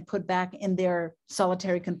again and put back in their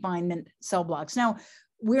solitary confinement cell blocks. Now,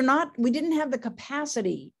 we didn't have the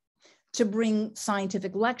capacity to bring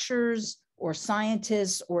scientific lectures or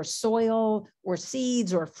scientists or soil or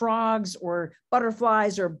seeds or frogs or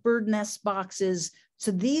butterflies or bird nest boxes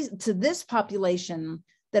to this population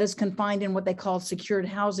that is confined in what they call secured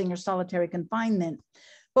housing or solitary confinement.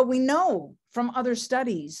 But we know from other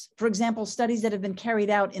studies, for example, studies that have been carried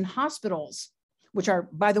out in hospitals, which are,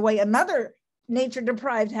 by the way, another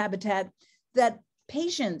nature-deprived habitat, that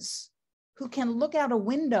patients who can look out a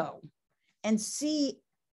window and see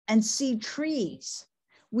trees.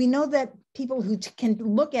 We know that people who can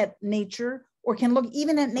look at nature or can look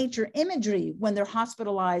even at nature imagery when they're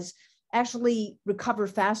hospitalized actually recover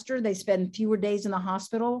faster. They spend fewer days in the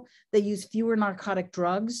hospital. They use fewer narcotic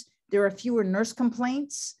drugs. There are fewer nurse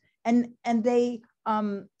complaints, it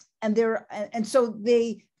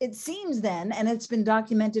seems then, and it's been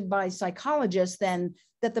documented by psychologists then,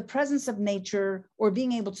 that the presence of nature or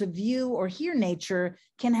being able to view or hear nature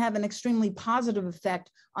can have an extremely positive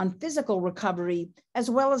effect on physical recovery, as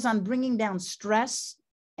well as on bringing down stress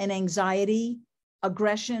and anxiety,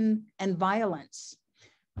 aggression, and violence.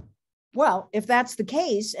 Well, if that's the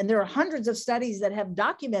case, and there are hundreds of studies that have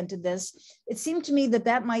documented this, it seemed to me that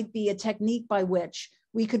that might be a technique by which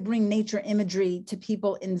we could bring nature imagery to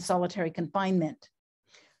people in solitary confinement.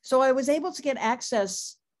 So I was able to get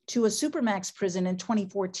access to a supermax prison in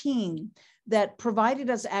 2014 that provided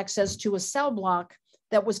us access to a cell block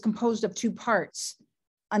that was composed of 2 parts.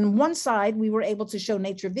 On one side, we were able to show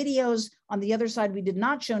nature videos. On the other side, we did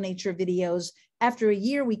not show nature videos. After a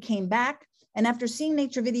year, we came back. And after seeing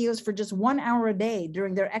nature videos for just 1 hour a day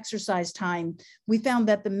during their exercise time, we found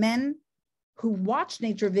that the men who watched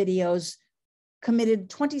nature videos committed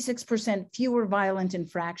 26% fewer violent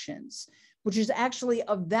infractions, which is actually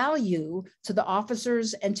of value to the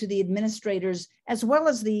officers and to the administrators, as well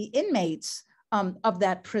as the inmates of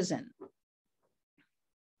that prison.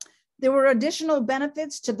 There were additional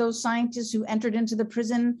benefits to those scientists who entered into the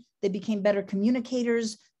prison. They became better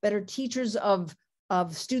communicators, better teachers of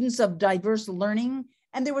students of diverse learning.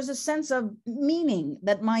 And there was a sense of meaning,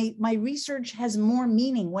 that my research has more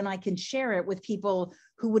meaning when I can share it with people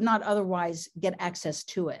who would not otherwise get access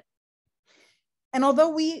to it. And although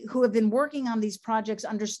we who have been working on these projects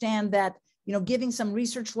understand that, giving some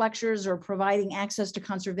research lectures or providing access to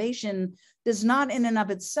conservation does not in and of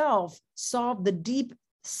itself solve the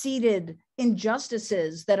deep-seated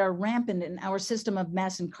injustices that are rampant in our system of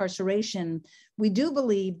mass incarceration, we do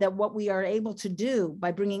believe that what we are able to do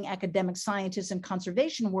by bringing academic scientists and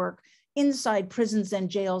conservation work inside prisons and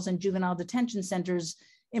jails and juvenile detention centers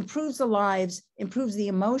improves the lives, improves the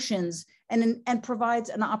emotions, and provides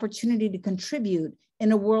an opportunity to contribute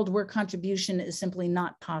in a world where contribution is simply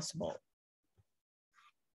not possible.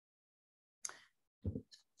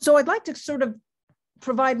 So I'd like to sort of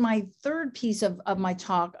provide my third piece of my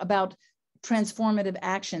talk about transformative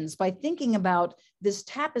actions by thinking about this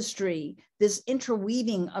tapestry, this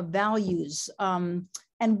interweaving of values, and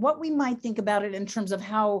what we might think about it in terms of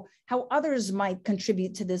how others might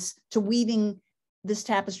contribute to this, to weaving this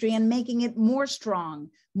tapestry and making it more strong,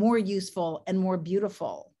 more useful, and more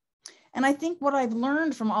beautiful. And I think what I've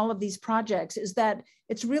learned from all of these projects is that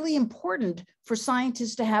it's really important for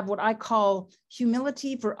scientists to have what I call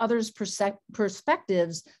humility for others'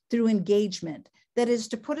 perspectives through engagement. That is,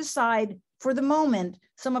 to put aside for the moment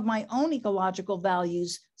some of my own ecological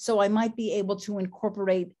values so I might be able to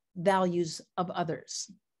incorporate values of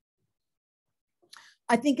others.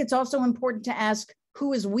 I think it's also important to ask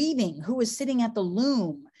who is weaving, who is sitting at the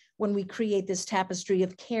loom when we create this tapestry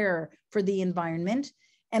of care for the environment.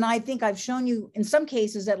 And I think I've shown you in some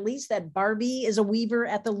cases, at least, that Barbie is a weaver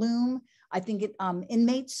at the loom. I think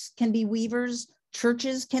inmates can be weavers.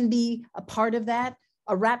 Churches can be a part of that.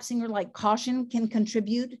 A rap singer like Caution can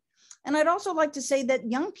contribute. And I'd also like to say that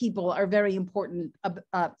young people are very important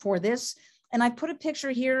for this. And I put a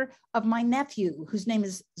picture here of my nephew, whose name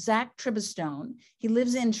is Zach Tribbestone. He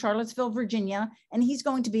lives in Charlottesville, Virginia, and he's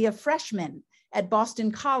going to be a freshman at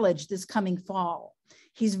Boston College this coming fall.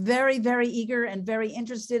 He's very, very eager and very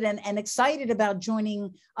interested and excited about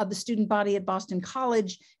joining the student body at Boston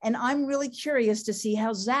College. And I'm really curious to see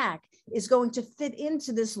how Zach is going to fit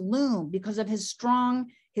into this loom because of his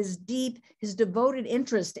strong, his deep, his devoted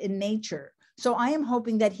interest in nature. So I am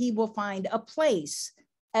hoping that he will find a place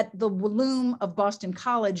at the loom of Boston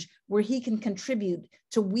College where he can contribute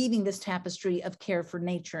to weaving this tapestry of care for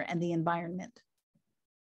nature and the environment.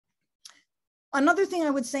 Another thing I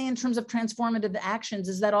would say in terms of transformative actions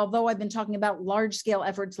is that although I've been talking about large scale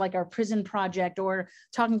efforts like our prison project or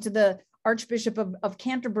talking to the Archbishop of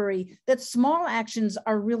Canterbury, that small actions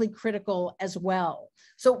are really critical as well.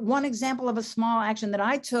 So one example of a small action that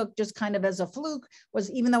I took just kind of as a fluke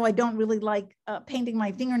was, even though I don't really like painting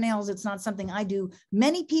my fingernails, it's not something I do,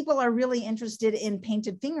 many people are really interested in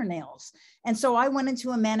painted fingernails. And so I went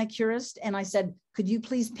into a manicurist and I said, could you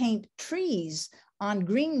please paint trees on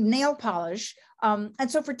green nail polish? And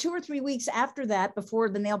so for 2 or 3 weeks after that, before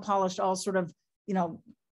the nail polish all sort of,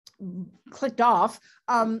 clicked off,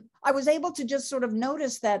 I was able to just sort of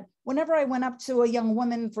notice that whenever I went up to a young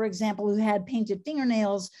woman, for example, who had painted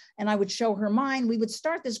fingernails, and I would show her mine, we would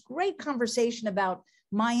start this great conversation about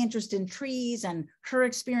my interest in trees and her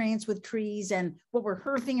experience with trees and what were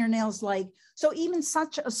her fingernails like. So even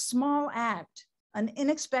such a small act, an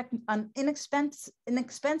inexpensive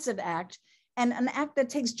act, and an act that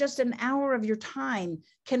takes just an hour of your time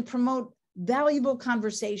can promote valuable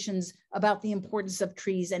conversations about the importance of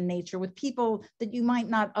trees and nature with people that you might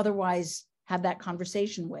not otherwise have that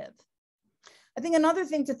conversation with. I think another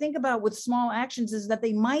thing to think about with small actions is that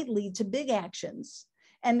they might lead to big actions.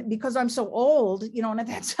 And because I'm so old, and I've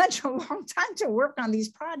had such a long time to work on these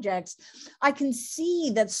projects, I can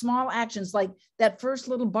see that small actions like that first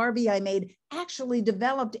little Barbie I made actually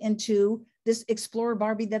developed into this Explorer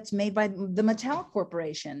Barbie that's made by the Mattel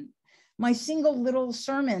Corporation. My single little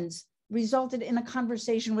sermons resulted in a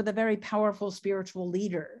conversation with a very powerful spiritual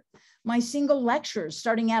leader. My single lectures,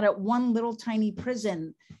 starting out at one little tiny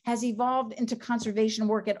prison, has evolved into conservation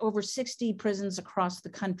work at over 60 prisons across the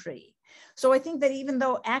country. So I think that even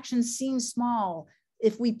though actions seem small,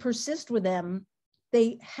 if we persist with them,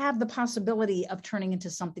 they have the possibility of turning into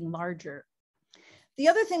something larger. The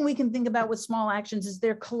other thing we can think about with small actions is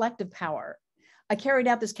their collective power. I carried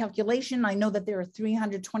out this calculation. I know that there are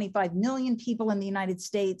 325 million people in the United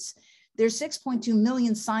States. There's 6.2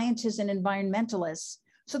 million scientists and environmentalists,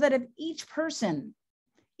 so that if each person,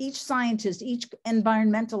 each scientist, each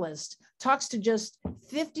environmentalist talks to just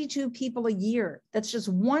 52 people a year, that's just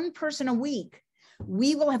one person a week,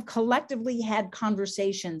 we will have collectively had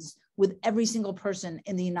conversations with every single person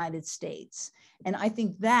in the United States. And I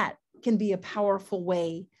think that can be a powerful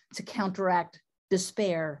way to counteract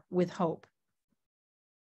despair with hope.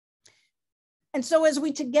 And so as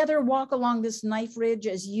we together walk along this knife ridge,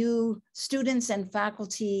 as you students and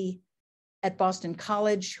faculty at Boston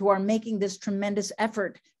College who are making this tremendous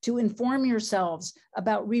effort to inform yourselves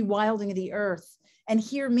about rewilding the earth, and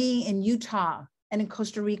hear me in Utah and in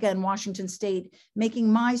Costa Rica and Washington State,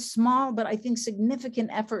 making my small, but I think significant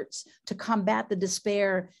efforts to combat the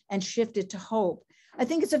despair and shift it to hope, I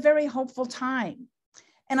think it's a very hopeful time.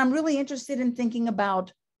 And I'm really interested in thinking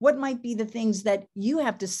about what might be the things that you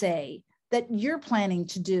have to say that you're planning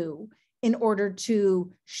to do in order to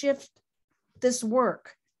shift this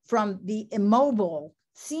work from the immobile,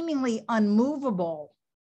 seemingly unmovable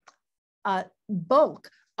bulk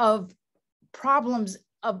of problems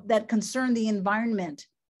that concern the environment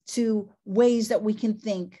to ways that we can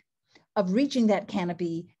think of reaching that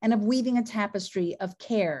canopy and of weaving a tapestry of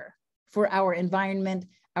care for our environment,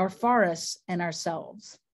 our forests, and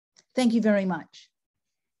ourselves. Thank you very much.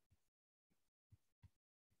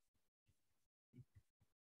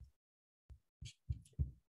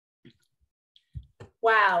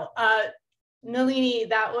 Wow. Nalini,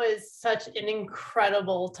 that was such an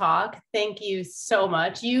incredible talk. Thank you so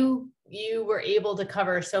much. You were able to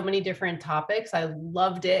cover so many different topics. I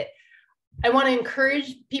loved it. I want to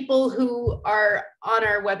encourage people who are on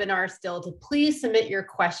our webinar still to please submit your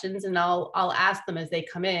questions, and I'll ask them as they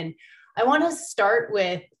come in. I want to start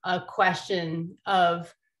with a question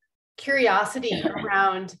of curiosity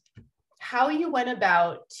around how you went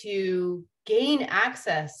about to gain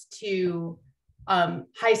access to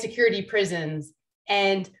high security prisons,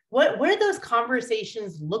 and what do those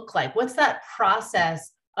conversations look like? What's that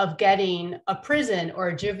process of getting a prison or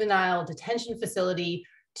a juvenile detention facility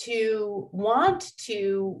to want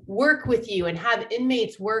to work with you and have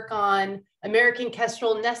inmates work on American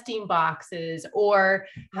kestrel nesting boxes, or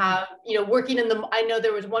have, working in the, I know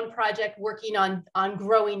there was one project working on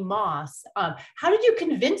growing moss. How did you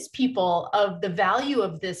convince people of the value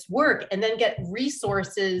of this work and then get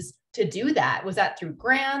resources to do that? Was that through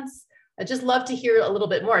grants? I'd just love to hear a little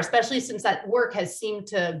bit more, especially since that work has seemed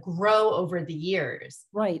to grow over the years.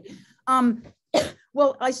 Right.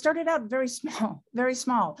 Well, I started out very small, very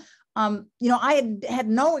small. I had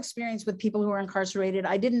no experience with people who are incarcerated.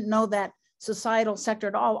 I didn't know that societal sector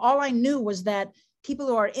at all. All I knew was that people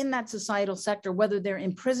who are in that societal sector, whether they're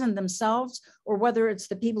in prison themselves or whether it's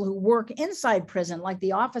the people who work inside prison, like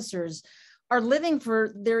the officers, are living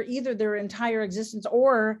for either their entire existence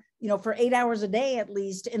or, for 8 hours a day at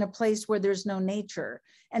least, in a place where there's no nature.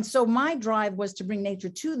 And so my drive was to bring nature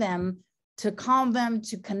to them, to calm them,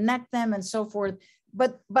 to connect them, and so forth.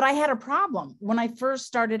 But I had a problem when I first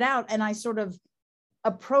started out, and I sort of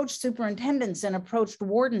approached superintendents and approached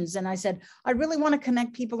wardens, and I said, I really want to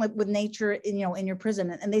connect people with nature in your prison.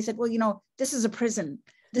 And they said, well, this is a prison.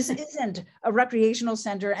 This isn't a recreational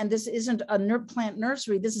center, and this isn't a plant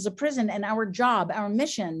nursery. This is a prison, and our job, our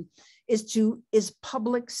mission is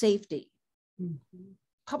public safety. Mm-hmm.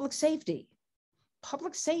 Public safety.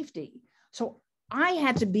 So I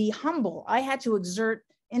had to be humble. I had to exert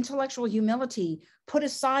intellectual humility, put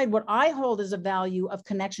aside what I hold as a value of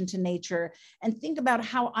connection to nature, and think about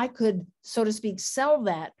how I could, so to speak, sell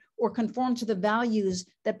that or conform to the values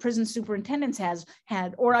that prison superintendents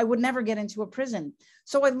had, or I would never get into a prison.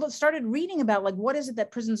 So I started reading about, what is it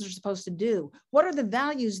that prisons are supposed to do? What are the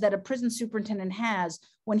values that a prison superintendent has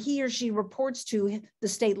when he or she reports to the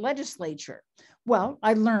state legislature? Well,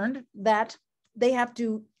 I learned that they have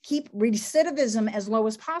to keep recidivism as low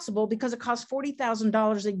as possible because it costs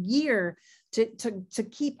 $40,000 a year to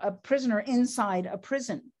keep a prisoner inside a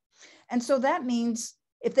prison. And so that means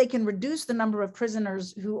if they can reduce the number of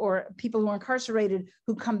prisoners or people who are incarcerated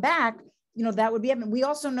who come back, that would be evident. We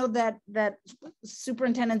also know that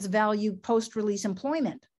superintendents value post-release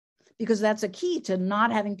employment, because that's a key to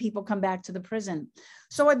not having people come back to the prison.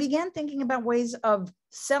 So I began thinking about ways of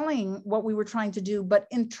selling what we were trying to do, but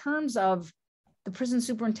in terms of the prison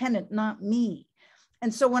superintendent, not me.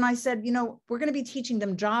 And so when I said, we're going to be teaching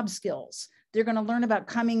them job skills, they're going to learn about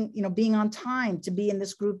coming, being on time to be in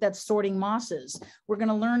this group that's sorting mosses. They're going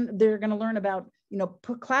to learn about,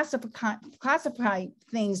 classify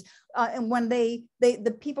things. And when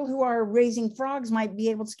the people who are raising frogs might be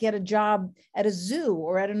able to get a job at a zoo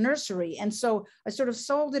or at a nursery. And so I sort of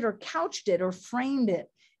sold it or couched it or framed it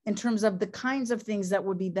in terms of the kinds of things that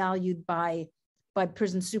would be valued by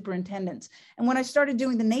prison superintendents. And when I started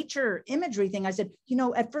doing the nature imagery thing, I said,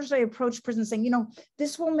 at first I approached prison saying,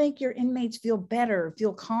 this will make your inmates feel better,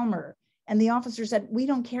 feel calmer. And the officer said, we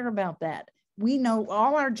don't care about that. We know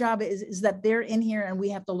all our job is that they're in here and we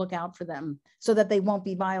have to look out for them so that they won't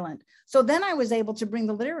be violent. So then I was able to bring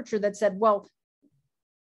the literature that said, well,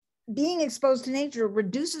 being exposed to nature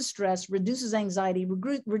reduces stress, reduces anxiety,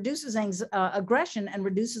 reduces aggression, and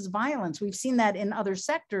reduces violence. We've seen that in other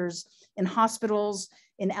sectors, in hospitals,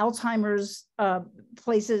 in Alzheimer's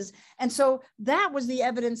places. And so that was the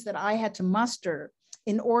evidence that I had to muster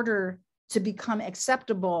in order to become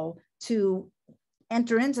acceptable to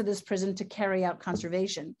enter into this prison to carry out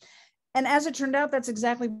conservation. And as it turned out, that's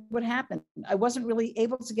exactly what happened. I wasn't really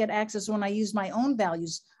able to get access when I used my own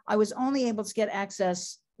values. I was only able to get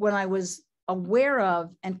access when I was aware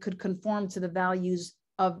of and could conform to the values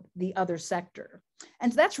of the other sector.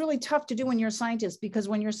 And that's really tough to do when you're a scientist, because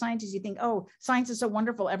when you're a scientist, you think, oh, science is so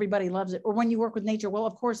wonderful, everybody loves it. Or when you work with nature, well,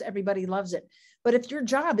 of course, everybody loves it. But if your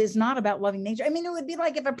job is not about loving nature, it would be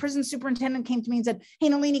like if a prison superintendent came to me and said, hey,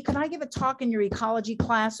 Nalini, could I give a talk in your ecology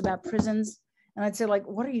class about prisons? And I'd say, like,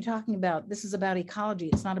 what are you talking about? This is about ecology.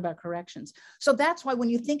 It's not about corrections. So that's why when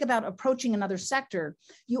you think about approaching another sector,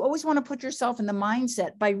 you always want to put yourself in the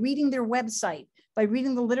mindset by reading their website, by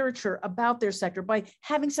reading the literature about their sector, by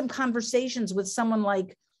having some conversations with someone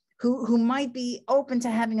like who might be open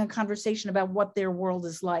to having a conversation about what their world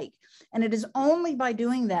is like. And it is only by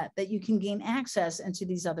doing that that you can gain access into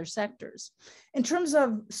these other sectors. In terms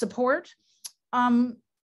of support, the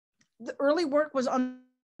early work was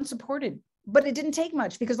unsupported, but it didn't take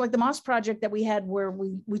much, because like the moss project that we had, where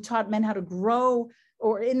we taught men how to grow,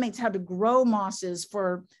 or inmates how to grow mosses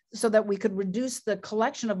so that we could reduce the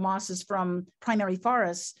collection of mosses from primary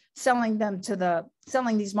forests, selling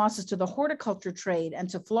these mosses to the horticulture trade and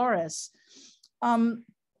to florists. It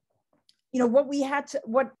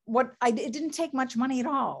didn't take much money at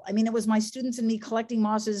all. I mean, it was my students and me collecting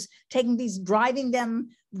mosses, driving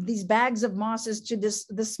these bags of mosses to this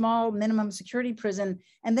small minimum security prison,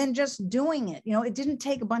 and then just doing it. It didn't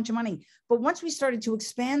take a bunch of money. But once we started to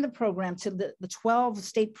expand the program to the 12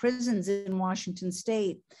 state prisons in Washington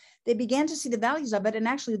state, they began to see the values of it. And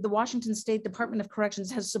actually, the Washington State Department of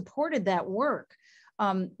Corrections has supported that work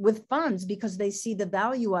with funds, because they see the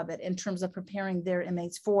value of it in terms of preparing their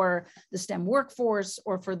inmates for the STEM workforce,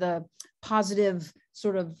 or for the positive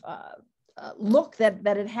sort of look that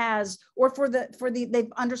it has, or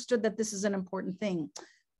they've understood that this is an important thing.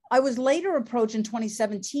 I was later approached in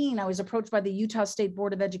 2017. I was approached by the Utah State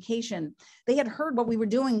Board of Education. They had heard what we were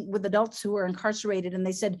doing with adults who were incarcerated, and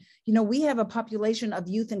they said, we have a population of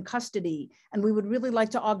youth in custody, and we would really like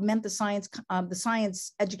to augment the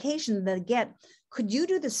science education that they get. Could you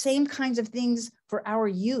do the same kinds of things for our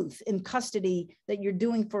youth in custody that you're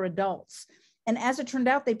doing for adults? And as it turned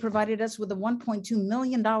out, they provided us with a $1.2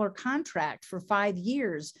 million contract for 5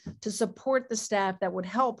 years to support the staff that would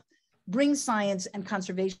help bring science and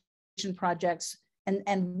conservation projects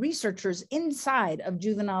and researchers inside of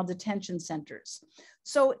juvenile detention centers.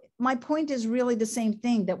 So my point is really the same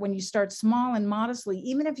thing, that when you start small and modestly,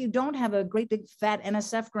 even if you don't have a great big fat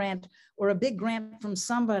NSF grant or a big grant from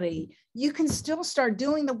somebody, you can still start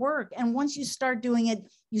doing the work. And once you start doing it,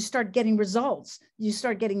 you start getting results, you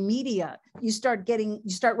start getting media, you start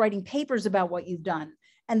writing papers about what you've done.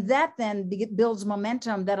 And that then builds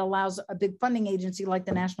momentum that allows a big funding agency like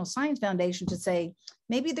the National Science Foundation to say,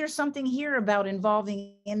 maybe there's something here about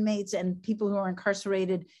involving inmates and people who are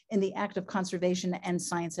incarcerated in the act of conservation and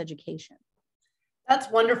science education. That's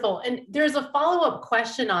wonderful. And there's a follow-up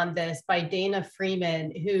question on this by Dana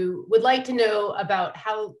Freeman, who would like to know about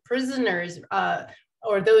how prisoners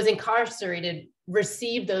or those incarcerated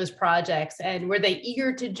receive those projects, and were they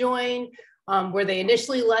eager to join? Were they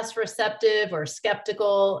initially less receptive or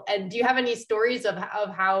skeptical? And do you have any stories of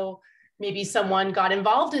how maybe someone got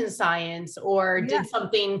involved in science or did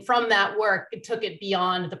something from that work, it took it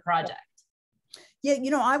beyond the project? Yeah,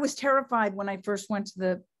 I was terrified when I first went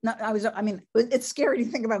to it's scary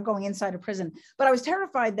to think about going inside a prison, but I was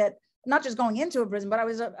terrified that, not just going into a prison, but I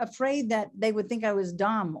was afraid that they would think I was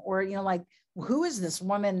dumb, or, like, who is this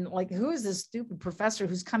woman? Like, who is this stupid professor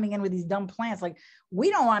who's coming in with these dumb plants? Like, we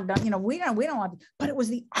don't want dumb, we don't want, but it was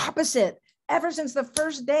the opposite. Ever since the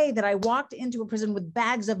first day that I walked into a prison with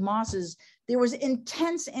bags of mosses, there was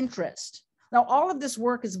intense interest. Now, all of this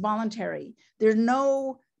work is voluntary. There's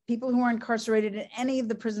no people who are incarcerated in any of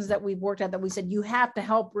the prisons that we've worked at that we said, you have to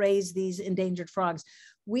help raise these endangered frogs.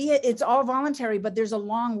 It's all voluntary, but there's a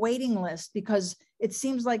long waiting list, because it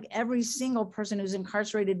seems like every single person who's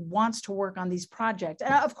incarcerated wants to work on these projects.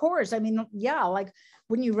 And of course, like,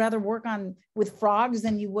 wouldn't you rather work with frogs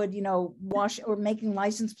than you would, wash or making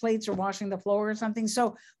license plates or washing the floor or something?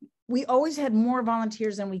 So we always had more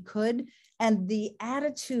volunteers than we could. And the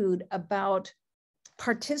attitude about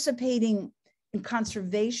participating in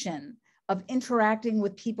conservation, of interacting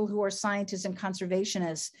with people who are scientists and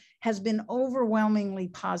conservationists, has been overwhelmingly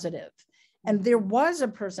positive. And there was a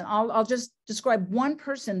person, I'll just describe one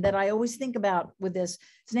person that I always think about with this.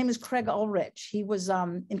 His name is Craig Ulrich. He was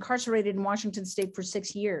incarcerated in Washington State for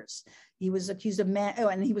 6 years. He was accused of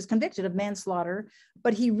and he was convicted of manslaughter,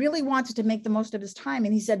 but he really wanted to make the most of his time.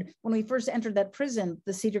 And he said, when we first entered that prison,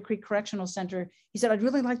 the Cedar Creek Correctional Center, he said, I'd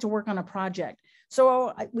really like to work on a project.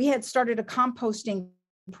 So we had started a composting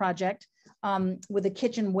project with the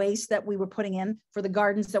kitchen waste that we were putting in for the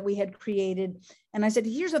gardens that we had created. And I said,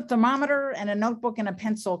 here's a thermometer and a notebook and a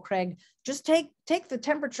pencil, Craig. Just take the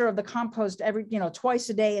temperature of the compost twice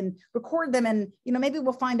a day and record them. And, maybe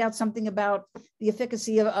we'll find out something about the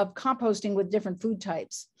efficacy of composting with different food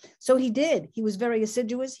types. So he did. He was very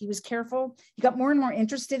assiduous. He was careful. He got more and more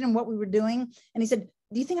interested in what we were doing. And he said,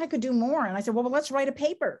 do you think I could do more? And I said, well, let's write a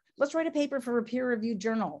paper. Let's write a paper for a peer-reviewed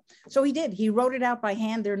journal. So he did. He wrote it out by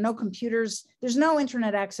hand. There are no computers. There's no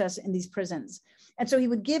internet access in these prisons. And so he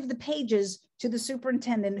would give the pages to the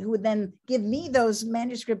superintendent, who would then give me those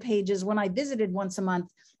manuscript pages when I visited once a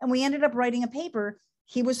month. And we ended up writing a paper.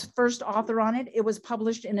 He was first author on it. It was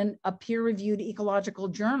published in a peer-reviewed ecological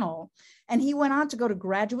journal. And he went on to go to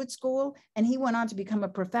graduate school, and he went on to become a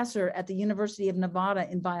professor at the University of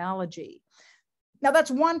Nevada in biology. Now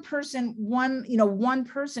that's one person, one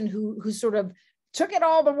person who sort of took it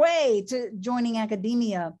all the way to joining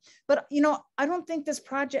academia. But, I don't think this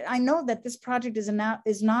project, I know that this project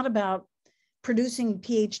is not about producing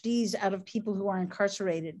PhDs out of people who are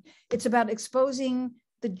incarcerated. It's about exposing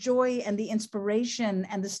the joy and the inspiration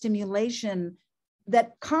and the stimulation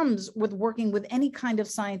that comes with working with any kind of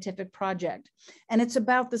scientific project. And it's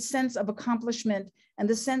about the sense of accomplishment and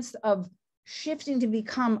the sense of shifting to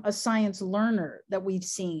become a science learner that we've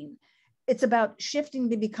seen. It's about shifting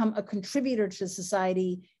to become a contributor to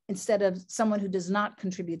society instead of someone who does not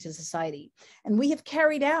contribute to society. And we have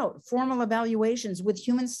carried out formal evaluations with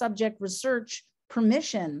human subject research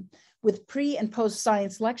permission, with pre and post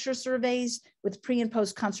science lecture surveys, with pre and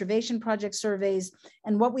post conservation project surveys.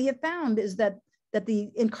 And what we have found is that the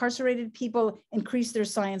incarcerated people increase their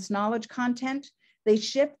science knowledge content, they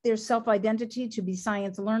shift their self-identity to be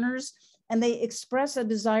science learners, and they express a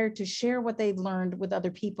desire to share what they've learned with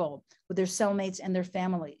other people, with their cellmates and their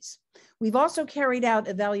families. We've also carried out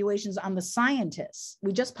evaluations on the scientists.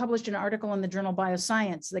 We just published an article in the journal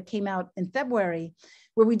Bioscience that came out in February,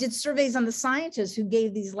 where we did surveys on the scientists who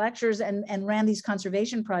gave these lectures and ran these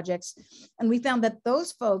conservation projects. And we found that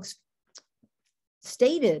those folks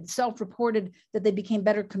self-reported that they became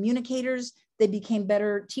better communicators, they became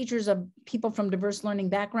better teachers of people from diverse learning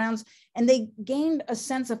backgrounds, and they gained a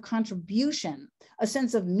sense of contribution, a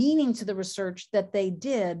sense of meaning to the research that they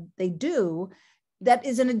do, that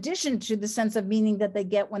is in addition to the sense of meaning that they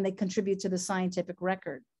get when they contribute to the scientific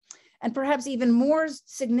record. And perhaps even more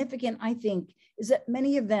significant, I think, is that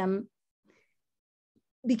many of them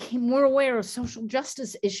became more aware of social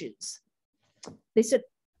justice issues. They said,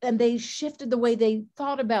 and they shifted the way they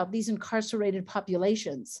thought about these incarcerated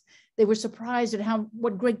populations. They were surprised at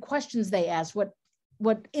what great questions they asked,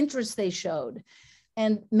 what interests they showed.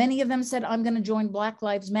 And many of them said, I'm going to join Black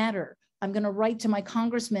Lives Matter. I'm going to write to my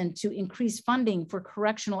congressman to increase funding for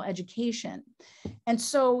correctional education. And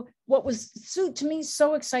so what was to me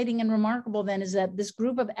so exciting and remarkable then is that this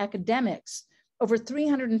group of academics, over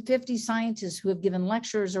 350 scientists who have given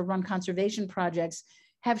lectures or run conservation projects,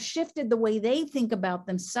 have shifted the way they think about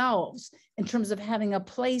themselves in terms of having a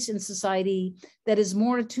place in society that is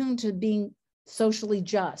more attuned to being socially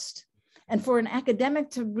just. And for an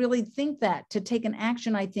academic to really think that, to take an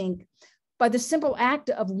action, I think, by the simple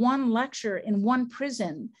act of one lecture in one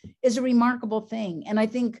prison is a remarkable thing. And I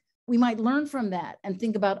think we might learn from that and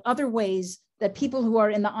think about other ways that people who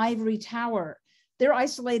are in the ivory tower, they're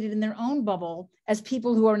isolated in their own bubble as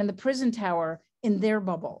people who are in the prison tower in their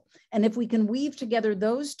bubble. And if we can weave together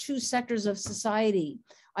those two sectors of society,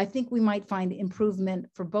 I think we might find improvement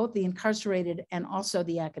for both the incarcerated and also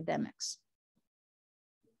the academics.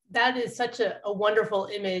 That is such a wonderful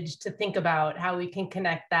image to think about, how we can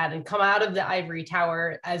connect that and come out of the ivory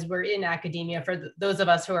tower as we're in academia for those of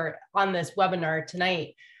us who are on this webinar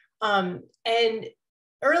tonight. And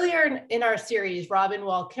earlier in our series, Robin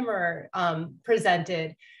Wall-Kimmerer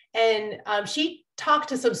presented, and she talked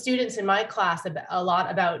to some students in my class a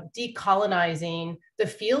lot about decolonizing the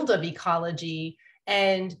field of ecology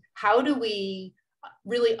and how do we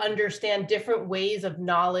really understand different ways of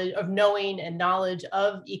knowledge, of knowing and knowledge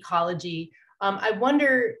of ecology. I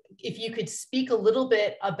wonder if you could speak a little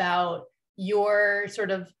bit about your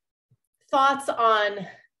sort of thoughts on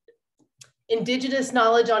indigenous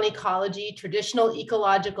knowledge on ecology, traditional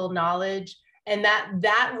ecological knowledge, and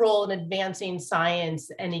that role in advancing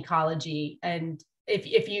science and ecology. And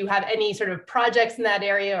if you have any sort of projects in that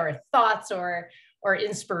area or thoughts or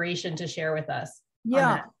inspiration to share with us.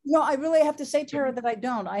 Yeah, no, I really have to say, Tara, that I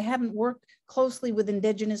don't. I haven't worked closely with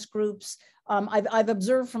indigenous groups. I've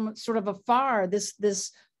observed from sort of afar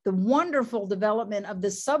the wonderful development of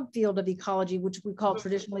this subfield of ecology, which we call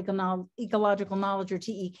traditional ecological knowledge, or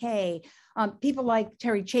TEK. People like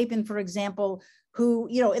Terry Chapin, for example, who,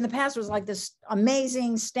 in the past was like this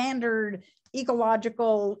amazing standard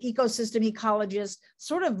ecological ecosystem ecologist,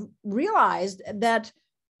 sort of realized that,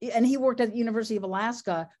 and he worked at the University of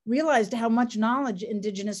Alaska, realized how much knowledge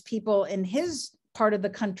indigenous people in his part of the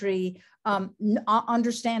country,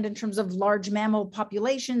 understand in terms of large mammal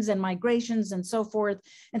populations and migrations and so forth.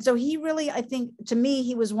 And so he really, I think, to me,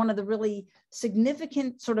 he was one of the really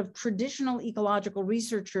significant sort of traditional ecological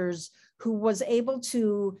researchers who was able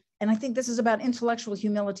to, and I think this is about intellectual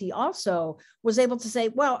humility also, was able to say,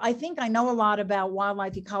 well, I think I know a lot about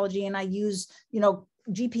wildlife ecology, and I use,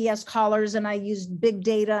 GPS collars, and I use big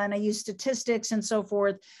data, and I use statistics and so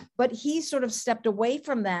forth. But he sort of stepped away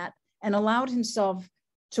from that and allowed himself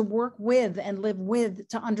to work with and live with,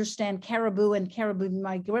 to understand caribou and caribou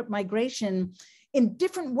migration in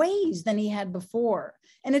different ways than he had before.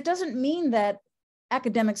 And it doesn't mean that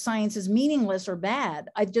academic science is meaningless or bad.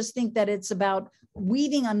 I just think that it's about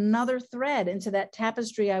weaving another thread into that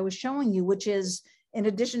tapestry I was showing you, which is, in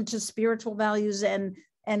addition to spiritual values and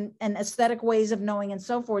aesthetic ways of knowing and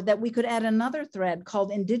so forth, that we could add another thread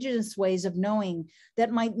called indigenous ways of knowing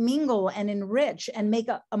that might mingle and enrich and make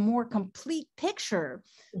a more complete picture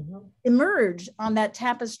emerge on that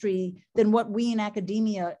tapestry than what we in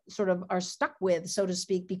academia sort of are stuck with, so to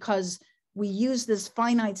speak, because we use this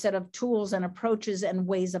finite set of tools and approaches and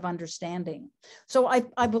ways of understanding. So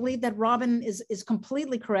I believe that Robin is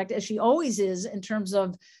completely correct, as she always is, in terms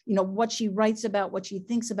of what she writes about, what she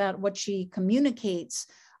thinks about, what she communicates.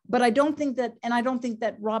 But I don't think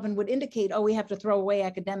that Robin would indicate, oh, we have to throw away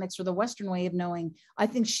academics or the Western way of knowing. I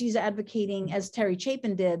think she's advocating, as Terry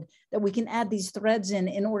Chapin did, that we can add these threads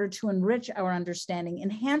in order to enrich our understanding,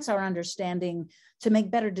 enhance our understanding, to make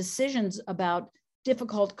better decisions about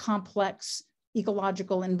difficult, complex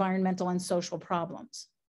ecological, environmental, and social problems.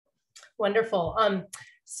 Wonderful.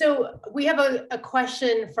 So we have a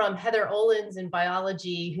question from Heather Olins in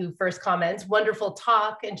biology, who first comments, wonderful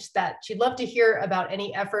talk, and that she'd love to hear about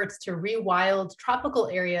any efforts to rewild tropical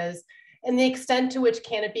areas and the extent to which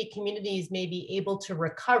canopy communities may be able to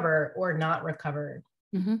recover or not recover.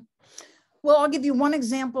 Mm-hmm. Well, I'll give you one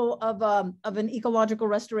example of an ecological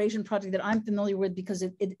restoration project that I'm familiar with, because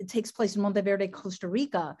it takes place in Monteverde, Costa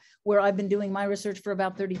Rica, where I've been doing my research for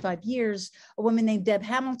about 35 years. A woman named Deb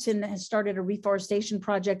Hamilton has started a reforestation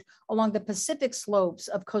project along the Pacific slopes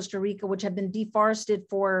of Costa Rica, which have been deforested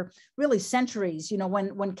for really centuries.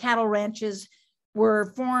 When cattle ranches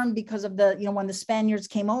were formed because of when the Spaniards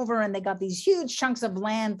came over and they got these huge chunks of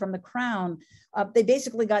land from the crown, they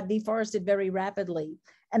basically got deforested very rapidly.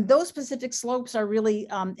 And those Pacific slopes are really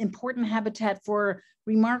important habitat for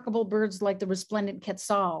remarkable birds like the resplendent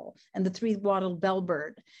quetzal and the three-wattled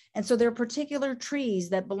bellbird. And so there are particular trees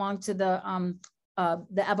that belong to the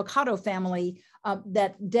avocado family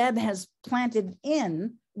that Deb has planted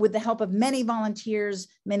in with the help of many volunteers,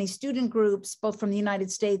 many student groups, both from the United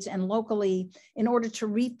States and locally, in order to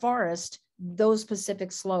reforest those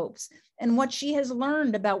Pacific slopes. And what she has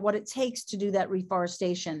learned about what it takes to do that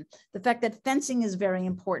reforestation, the fact that fencing is very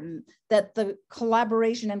important, that the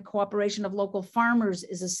collaboration and cooperation of local farmers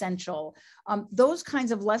is essential. Those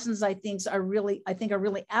kinds of lessons, I think are really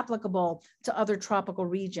applicable to other tropical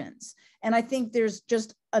regions. And I think there's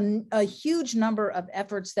just a huge number of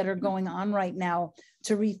efforts that are going on right now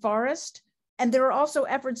to reforest. And there are also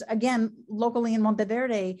efforts, again, locally in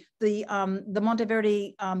Monteverde. The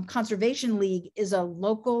Monteverde Conservation League is a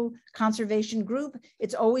local conservation group.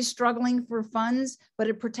 It's always struggling for funds, but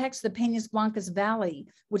it protects the Peñas Blancas Valley,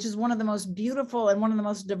 which is one of the most beautiful and one of the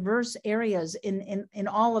most diverse areas in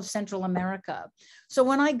all of Central America. So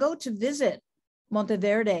when I go to visit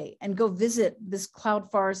Monteverde and go visit this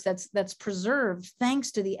cloud forest that's preserved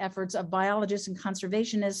thanks to the efforts of biologists and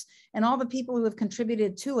conservationists and all the people who have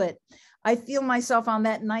contributed to it, I feel myself on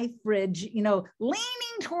that knife bridge,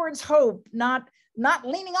 leaning towards hope, not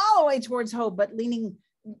leaning all the way towards hope, but leaning.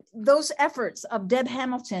 Those efforts of Deb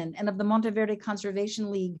Hamilton and of the Monteverde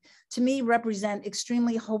Conservation League, to me, represent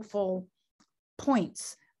extremely hopeful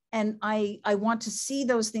points. And I want to see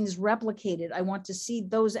those things replicated. I want to see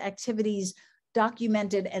those activities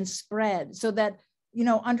documented and spread so that,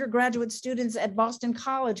 undergraduate students at Boston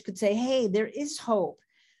College could say, hey, there is hope.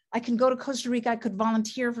 I can go to Costa Rica, I could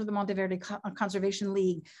volunteer for the Monteverde Conservation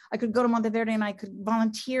League. I could go to Monteverde and I could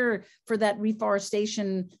volunteer for that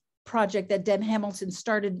reforestation project that Deb Hamilton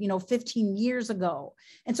started, 15 years ago.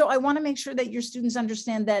 And so I want to make sure that your students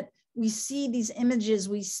understand that we see these images,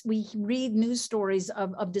 we read news stories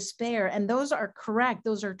of despair, and those are correct,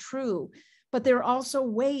 those are true. But there are also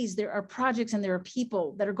ways, there are projects and there are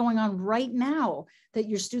people that are going on right now that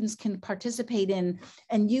your students can participate in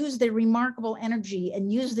and use their remarkable energy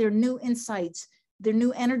and use their new insights, their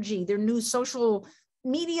new energy, their new social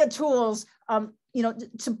media tools,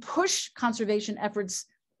 to push conservation efforts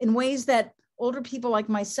in ways that older people like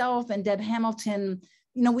myself and Deb Hamilton,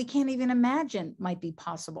 we can't even imagine might be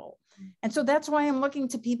possible. And so that's why I'm looking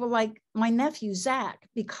to people like my nephew, Zach,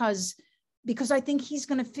 because I think he's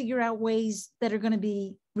going to figure out ways that are going to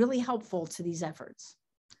be really helpful to these efforts.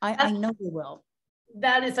 I know they will.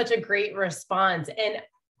 That is such a great response. And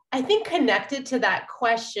I think connected to that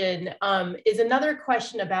question is another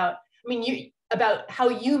question about, about how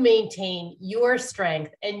you maintain your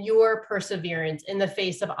strength and your perseverance in the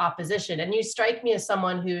face of opposition. And you strike me as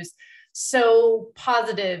someone who's so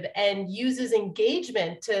positive and uses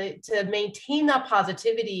engagement to maintain that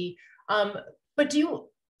positivity. But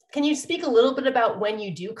can you speak a little bit about when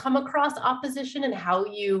you do come across opposition and how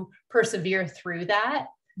you persevere through that?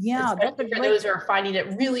 Yeah, that's for those who are finding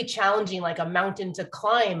it really challenging, like a mountain to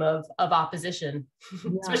climb of opposition,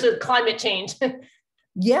 especially climate change.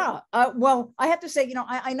 Yeah. Well, I have to say,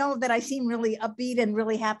 I know that I seem really upbeat and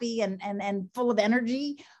really happy and full of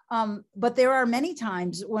energy. But there are many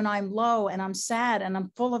times when I'm low and I'm sad and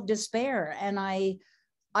I'm full of despair, and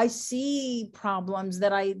I see problems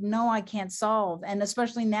that I know I can't solve. And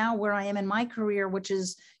especially now where I am in my career, which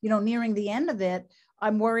is, nearing the end of it,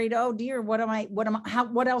 I'm worried, oh dear,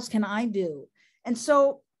 what else can I do? And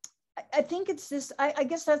so I think it's this, I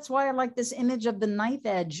guess that's why I like this image of the knife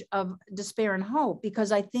edge of despair and hope,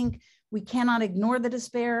 because I think we cannot ignore the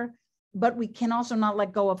despair, but we can also not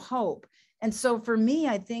let go of hope. And so for me,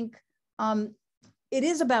 I think it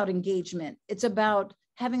is about engagement. It's about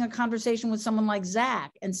having a conversation with someone like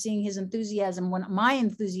Zach and seeing his enthusiasm when my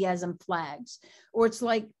enthusiasm flags, or it's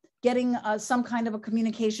like getting some kind of a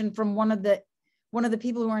communication from one of the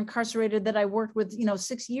people who are incarcerated that I worked with,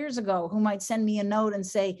 6 years ago, who might send me a note and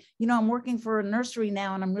say, I'm working for a nursery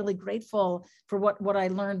now, and I'm really grateful for what I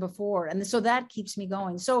learned before. And so that keeps me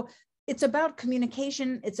going. So it's about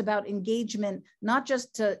communication. It's about engagement, not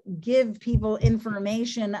just to give people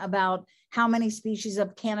information about how many species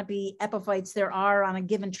of canopy epiphytes there are on a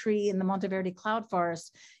given tree in the Monteverde cloud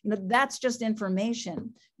forest. That's just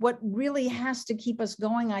information. What really has to keep us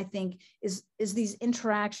going, I think, is these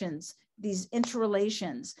interactions, these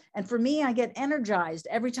interrelations. And for me, I get energized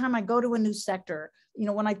every time I go to a new sector.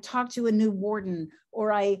 When I talk to a new warden,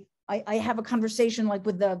 or I have a conversation like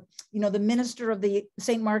with the minister of the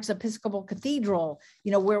St. Mark's Episcopal Cathedral,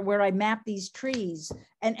 where I map these trees.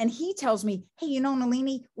 And he tells me, hey,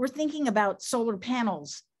 Nalini, we're thinking about solar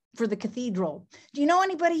panels for the cathedral. Do you know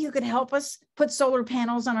anybody who could help us put solar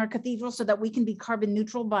panels on our cathedral so that we can be carbon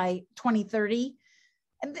neutral by 2030?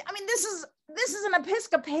 And this is an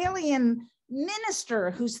Episcopalian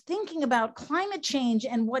minister who's thinking about climate change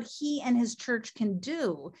and what he and his church can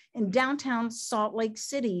do in downtown Salt Lake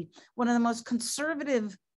City, one of the most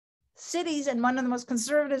conservative cities and one of the most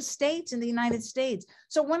conservative states in the United States.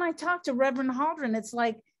 So when I talk to Reverend Haldren, it's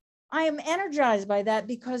like, I am energized by that,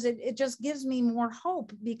 because it just gives me more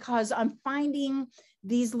hope, because I'm finding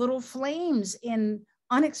these little flames in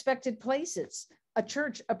unexpected places, a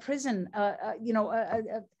church, a prison,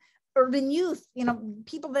 urban youth,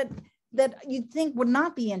 people that you'd think would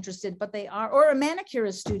not be interested, but they are, or a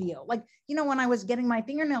manicurist studio. Like, when I was getting my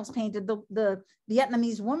fingernails painted, the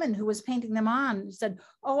Vietnamese woman who was painting them on said,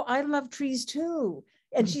 oh, I love trees too.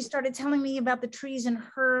 And she started telling me about the trees in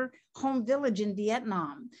her home village in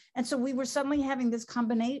Vietnam. And so we were suddenly having this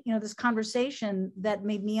this conversation that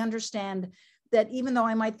made me understand that even though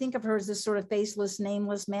I might think of her as this sort of faceless,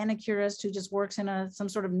 nameless manicurist who just works in some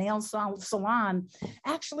sort of nail salon,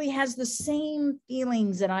 actually has the same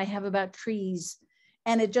feelings that I have about trees.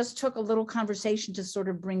 And it just took a little conversation to sort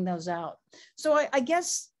of bring those out. So I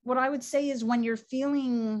guess what I would say is, when you're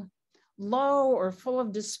feeling low or full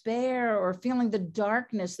of despair, or feeling the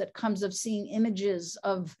darkness that comes of seeing images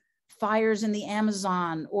of fires in the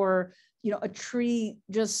Amazon, or a tree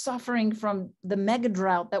just suffering from the mega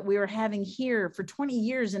drought that we are having here for 20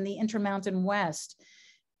 years in the Intermountain West,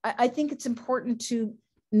 I think it's important to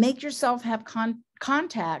make yourself have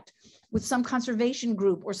contact with some conservation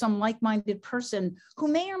group or some like-minded person who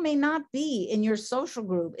may or may not be in your social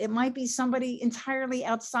group. It might be somebody entirely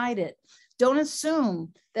outside it. Don't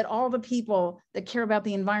assume that all the people that care about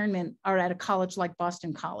the environment are at a college like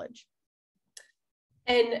Boston College.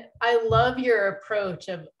 And I love your approach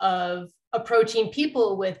of approaching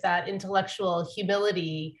people with that intellectual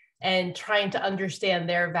humility and trying to understand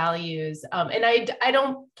their values. And I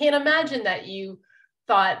can't imagine that you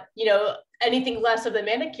thought, anything less of the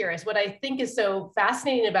manicurist. What I think is so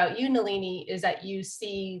fascinating about you, Nalini, is that you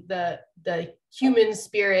see the human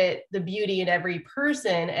spirit, the beauty in every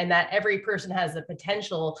person, and that every person has the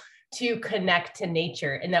potential to connect to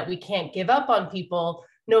nature, and that we can't give up on people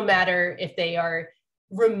no matter if they are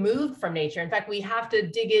removed from nature. In fact, we have to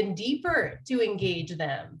dig in deeper to engage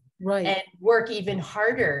them, right, and work even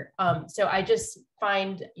harder. So I just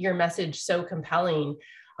find your message so compelling.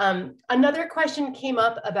 Another question came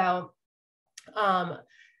up about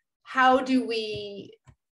how do we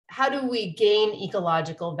gain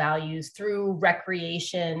ecological values through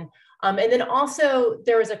recreation? And then also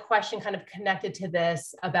there was a question kind of connected to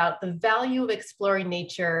this about the value of exploring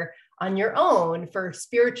nature on your own for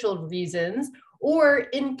spiritual reasons or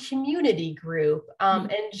in community group.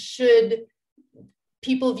 And should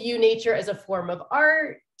people view nature as a form of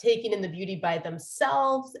art, taking in the beauty by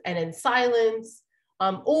themselves and in silence,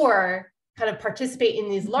 or kind of participate in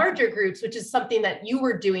these larger groups, which is something that you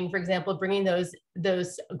were doing, for example, bringing those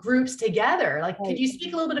groups together. Like, could you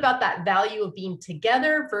speak a little bit about that value of being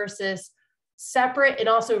together versus separate, and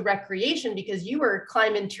also recreation, because you were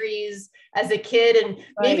climbing trees as a kid, and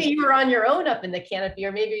maybe you were on your own up in the canopy,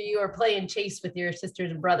 or maybe you were playing chase with your sisters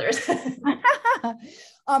and brothers.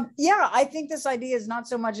 Yeah, I think this idea is not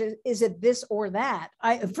so much, is it this or that?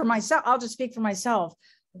 For myself, I'll just speak for myself.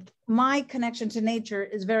 My connection to nature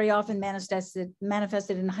is very often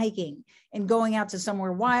manifested in hiking and going out to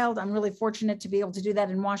somewhere wild. I'm really fortunate to be able to do that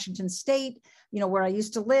in Washington State, where I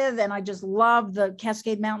used to live. And I just love the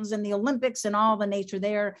Cascade Mountains and the Olympics and all the nature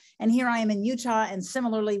there. And here I am in Utah. And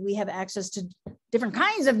similarly, we have access to different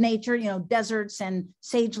kinds of nature, deserts and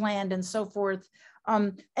sageland and so forth.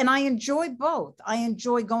 And I enjoy both. I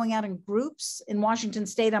enjoy going out in groups. In Washington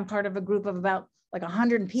State, I'm part of a group of about like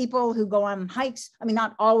 100 people who go on hikes. I mean,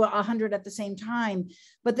 not all 100 at the same time,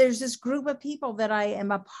 but there's this group of people that I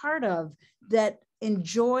am a part of that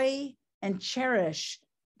enjoy and cherish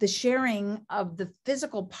the sharing of the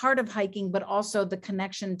physical part of hiking, but also the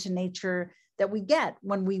connection to nature that we get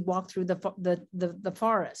when we walk through the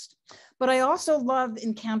forest. But I also love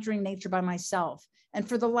encountering nature by myself. And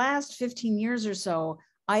for the last 15 years or so,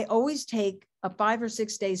 I always take a 5 or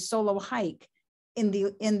 6 day solo hike in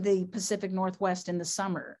the Pacific Northwest in the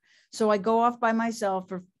summer. So I go off by myself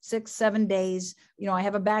for 6, 7 days. I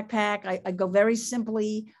have a backpack. I go very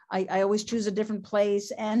simply. I always choose a different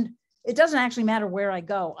place, and it doesn't actually matter where I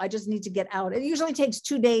go. I just need to get out. It usually takes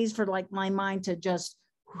 2 days for like my mind to just,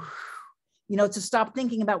 to stop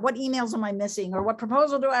thinking about what emails am I missing, or what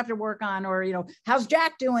proposal do I have to work on, or, how's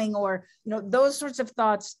Jack doing? Or, those sorts of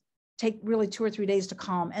thoughts take really 2 or 3 days to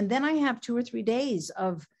calm. And then I have 2 or 3 days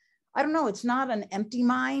of, I don't know, it's not an empty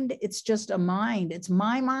mind. It's just a mind. It's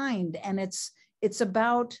my mind. And it's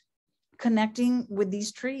about connecting with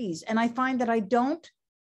these trees. And I find that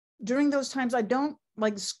during those times, I don't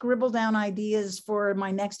like scribble down ideas for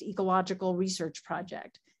my next ecological research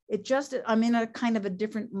project. I'm in a kind of a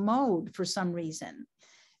different mode for some reason.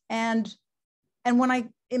 And when I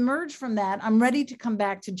emerge from that, I'm ready to come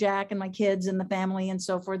back to Jack and my kids and the family and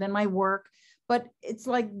so forth, and my work. But it's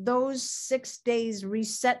like those 6 days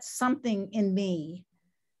reset something in me,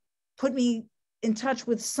 put me in touch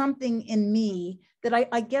with something in me that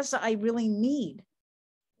I guess I really need.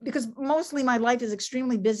 Because mostly my life is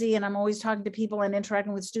extremely busy, and I'm always talking to people and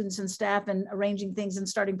interacting with students and staff and arranging things and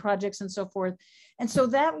starting projects and so forth. And so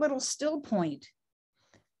that little still point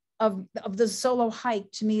of the solo hike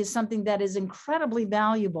to me is something that is incredibly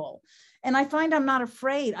valuable. And I find I'm not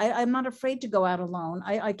afraid. I'm not afraid to go out alone.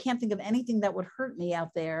 I can't think of anything that would hurt me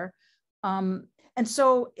out there. And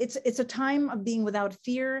so it's a time of being without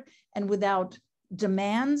fear and without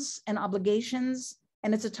demands and obligations.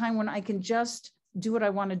 And it's a time when I can just do what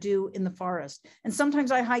I want to do in the forest. And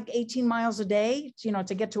sometimes I hike 18 miles a day,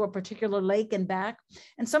 to get to a particular lake and back.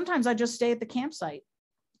 And sometimes I just stay at the campsite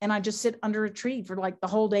and I just sit under a tree for like the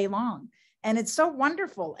whole day long. And it's so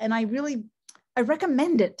wonderful. And I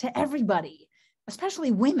recommend it to everybody,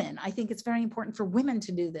 especially women. I think it's very important for women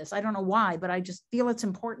to do this. I don't know why, but I just feel it's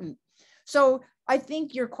important. So I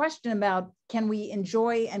think your question about can we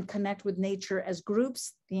enjoy and connect with nature as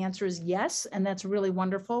groups, the answer is yes, and that's really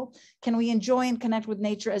wonderful. Can we enjoy and connect with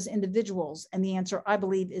nature as individuals? And the answer, I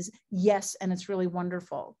believe, is yes, and it's really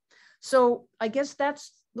wonderful. So I guess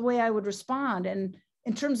that's the way I would respond. And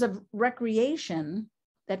in terms of recreation,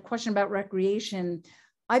 that question about recreation,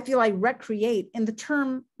 I feel I recreate, and the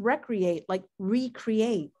term recreate, like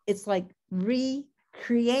recreate, it's like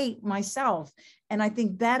recreate myself. And I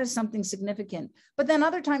think that is something significant. But then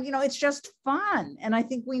other times, it's just fun. And I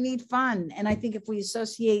think we need fun. And I think if we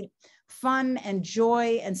associate fun and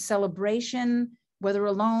joy and celebration, whether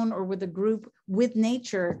alone or with a group, with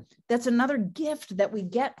nature, that's another gift that we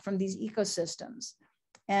get from these ecosystems.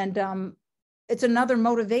 And it's another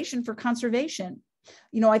motivation for conservation.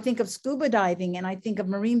 I think of scuba diving, and I think of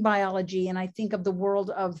marine biology, and I think of the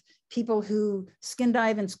world of people who skin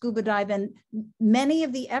dive and scuba dive. And many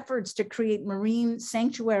of the efforts to create marine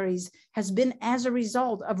sanctuaries has been as a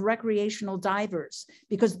result of recreational divers,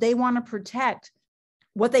 because they want to protect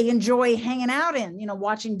what they enjoy hanging out in,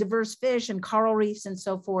 watching diverse fish and coral reefs and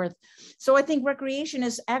so forth. So I think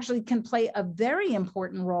recreationists actually can play a very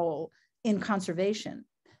important role in conservation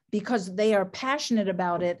because they are passionate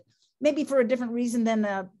about it, maybe for a different reason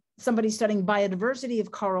than somebody studying biodiversity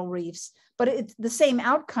of coral reefs, but it's the same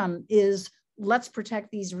outcome is let's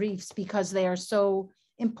protect these reefs because they are so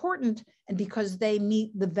important and because they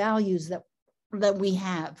meet the values that we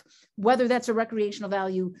have, whether that's a recreational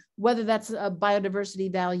value, whether that's a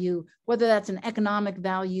biodiversity value, whether that's an economic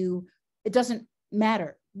value, it doesn't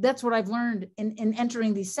matter. That's what I've learned in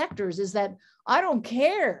entering these sectors is that I don't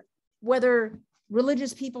care whether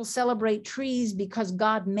religious people celebrate trees because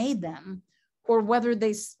God made them, or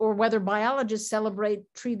whether biologists celebrate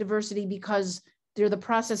tree diversity because they're the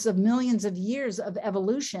process of millions of years of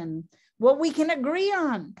evolution. What we can agree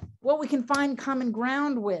on, what we can find common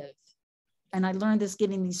ground with, and I learned this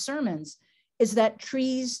giving these sermons, is that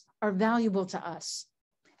trees are valuable to us.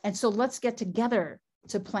 And so let's get together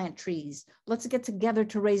to plant trees. Let's get together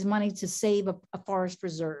to raise money to save a forest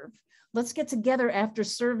reserve. Let's get together after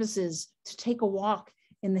services to take a walk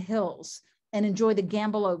in the hills and enjoy the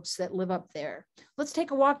gamble oaks that live up there. Let's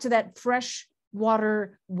take a walk to that fresh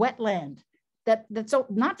water wetland that's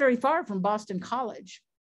not very far from Boston College.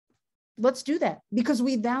 Let's do that because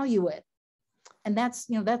we value it. And that's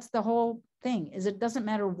the whole thing, is it doesn't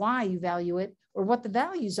matter why you value it or what the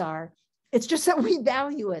values are. It's just that we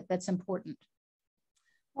value it. That's important.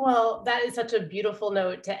 Well, that is such a beautiful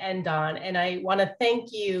note to end on. And I want to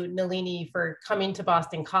thank you, Nalini, for coming to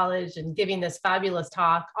Boston College and giving this fabulous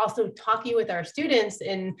talk. Also talking with our students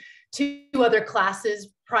in 2 other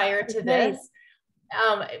classes prior to this.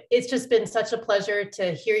 It's just been such a pleasure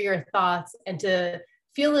to hear your thoughts and to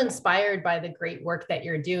feel inspired by the great work that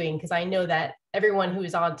you're doing, because I know that everyone who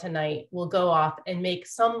is on tonight will go off and make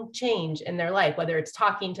some change in their life, whether it's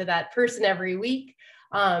talking to that person every week,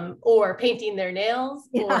 or painting their nails,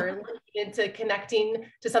 or looking into connecting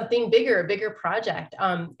to something bigger, a bigger project.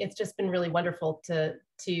 It's just been really wonderful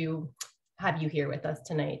to have you here with us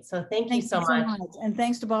tonight. So thank you so much. And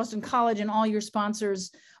thanks to Boston College and all your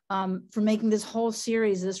sponsors for making this whole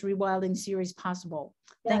series, this Rewilding series possible.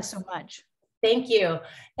 Yes. Thanks so much. Thank you.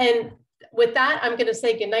 And with that, I'm going to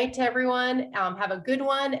say goodnight to everyone. Have a good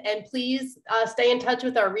one. And please stay in touch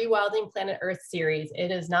with our Rewilding Planet Earth series.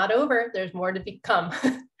 It is not over. There's more to come.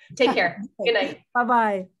 Take care. Good night.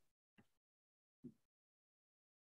 Bye-bye.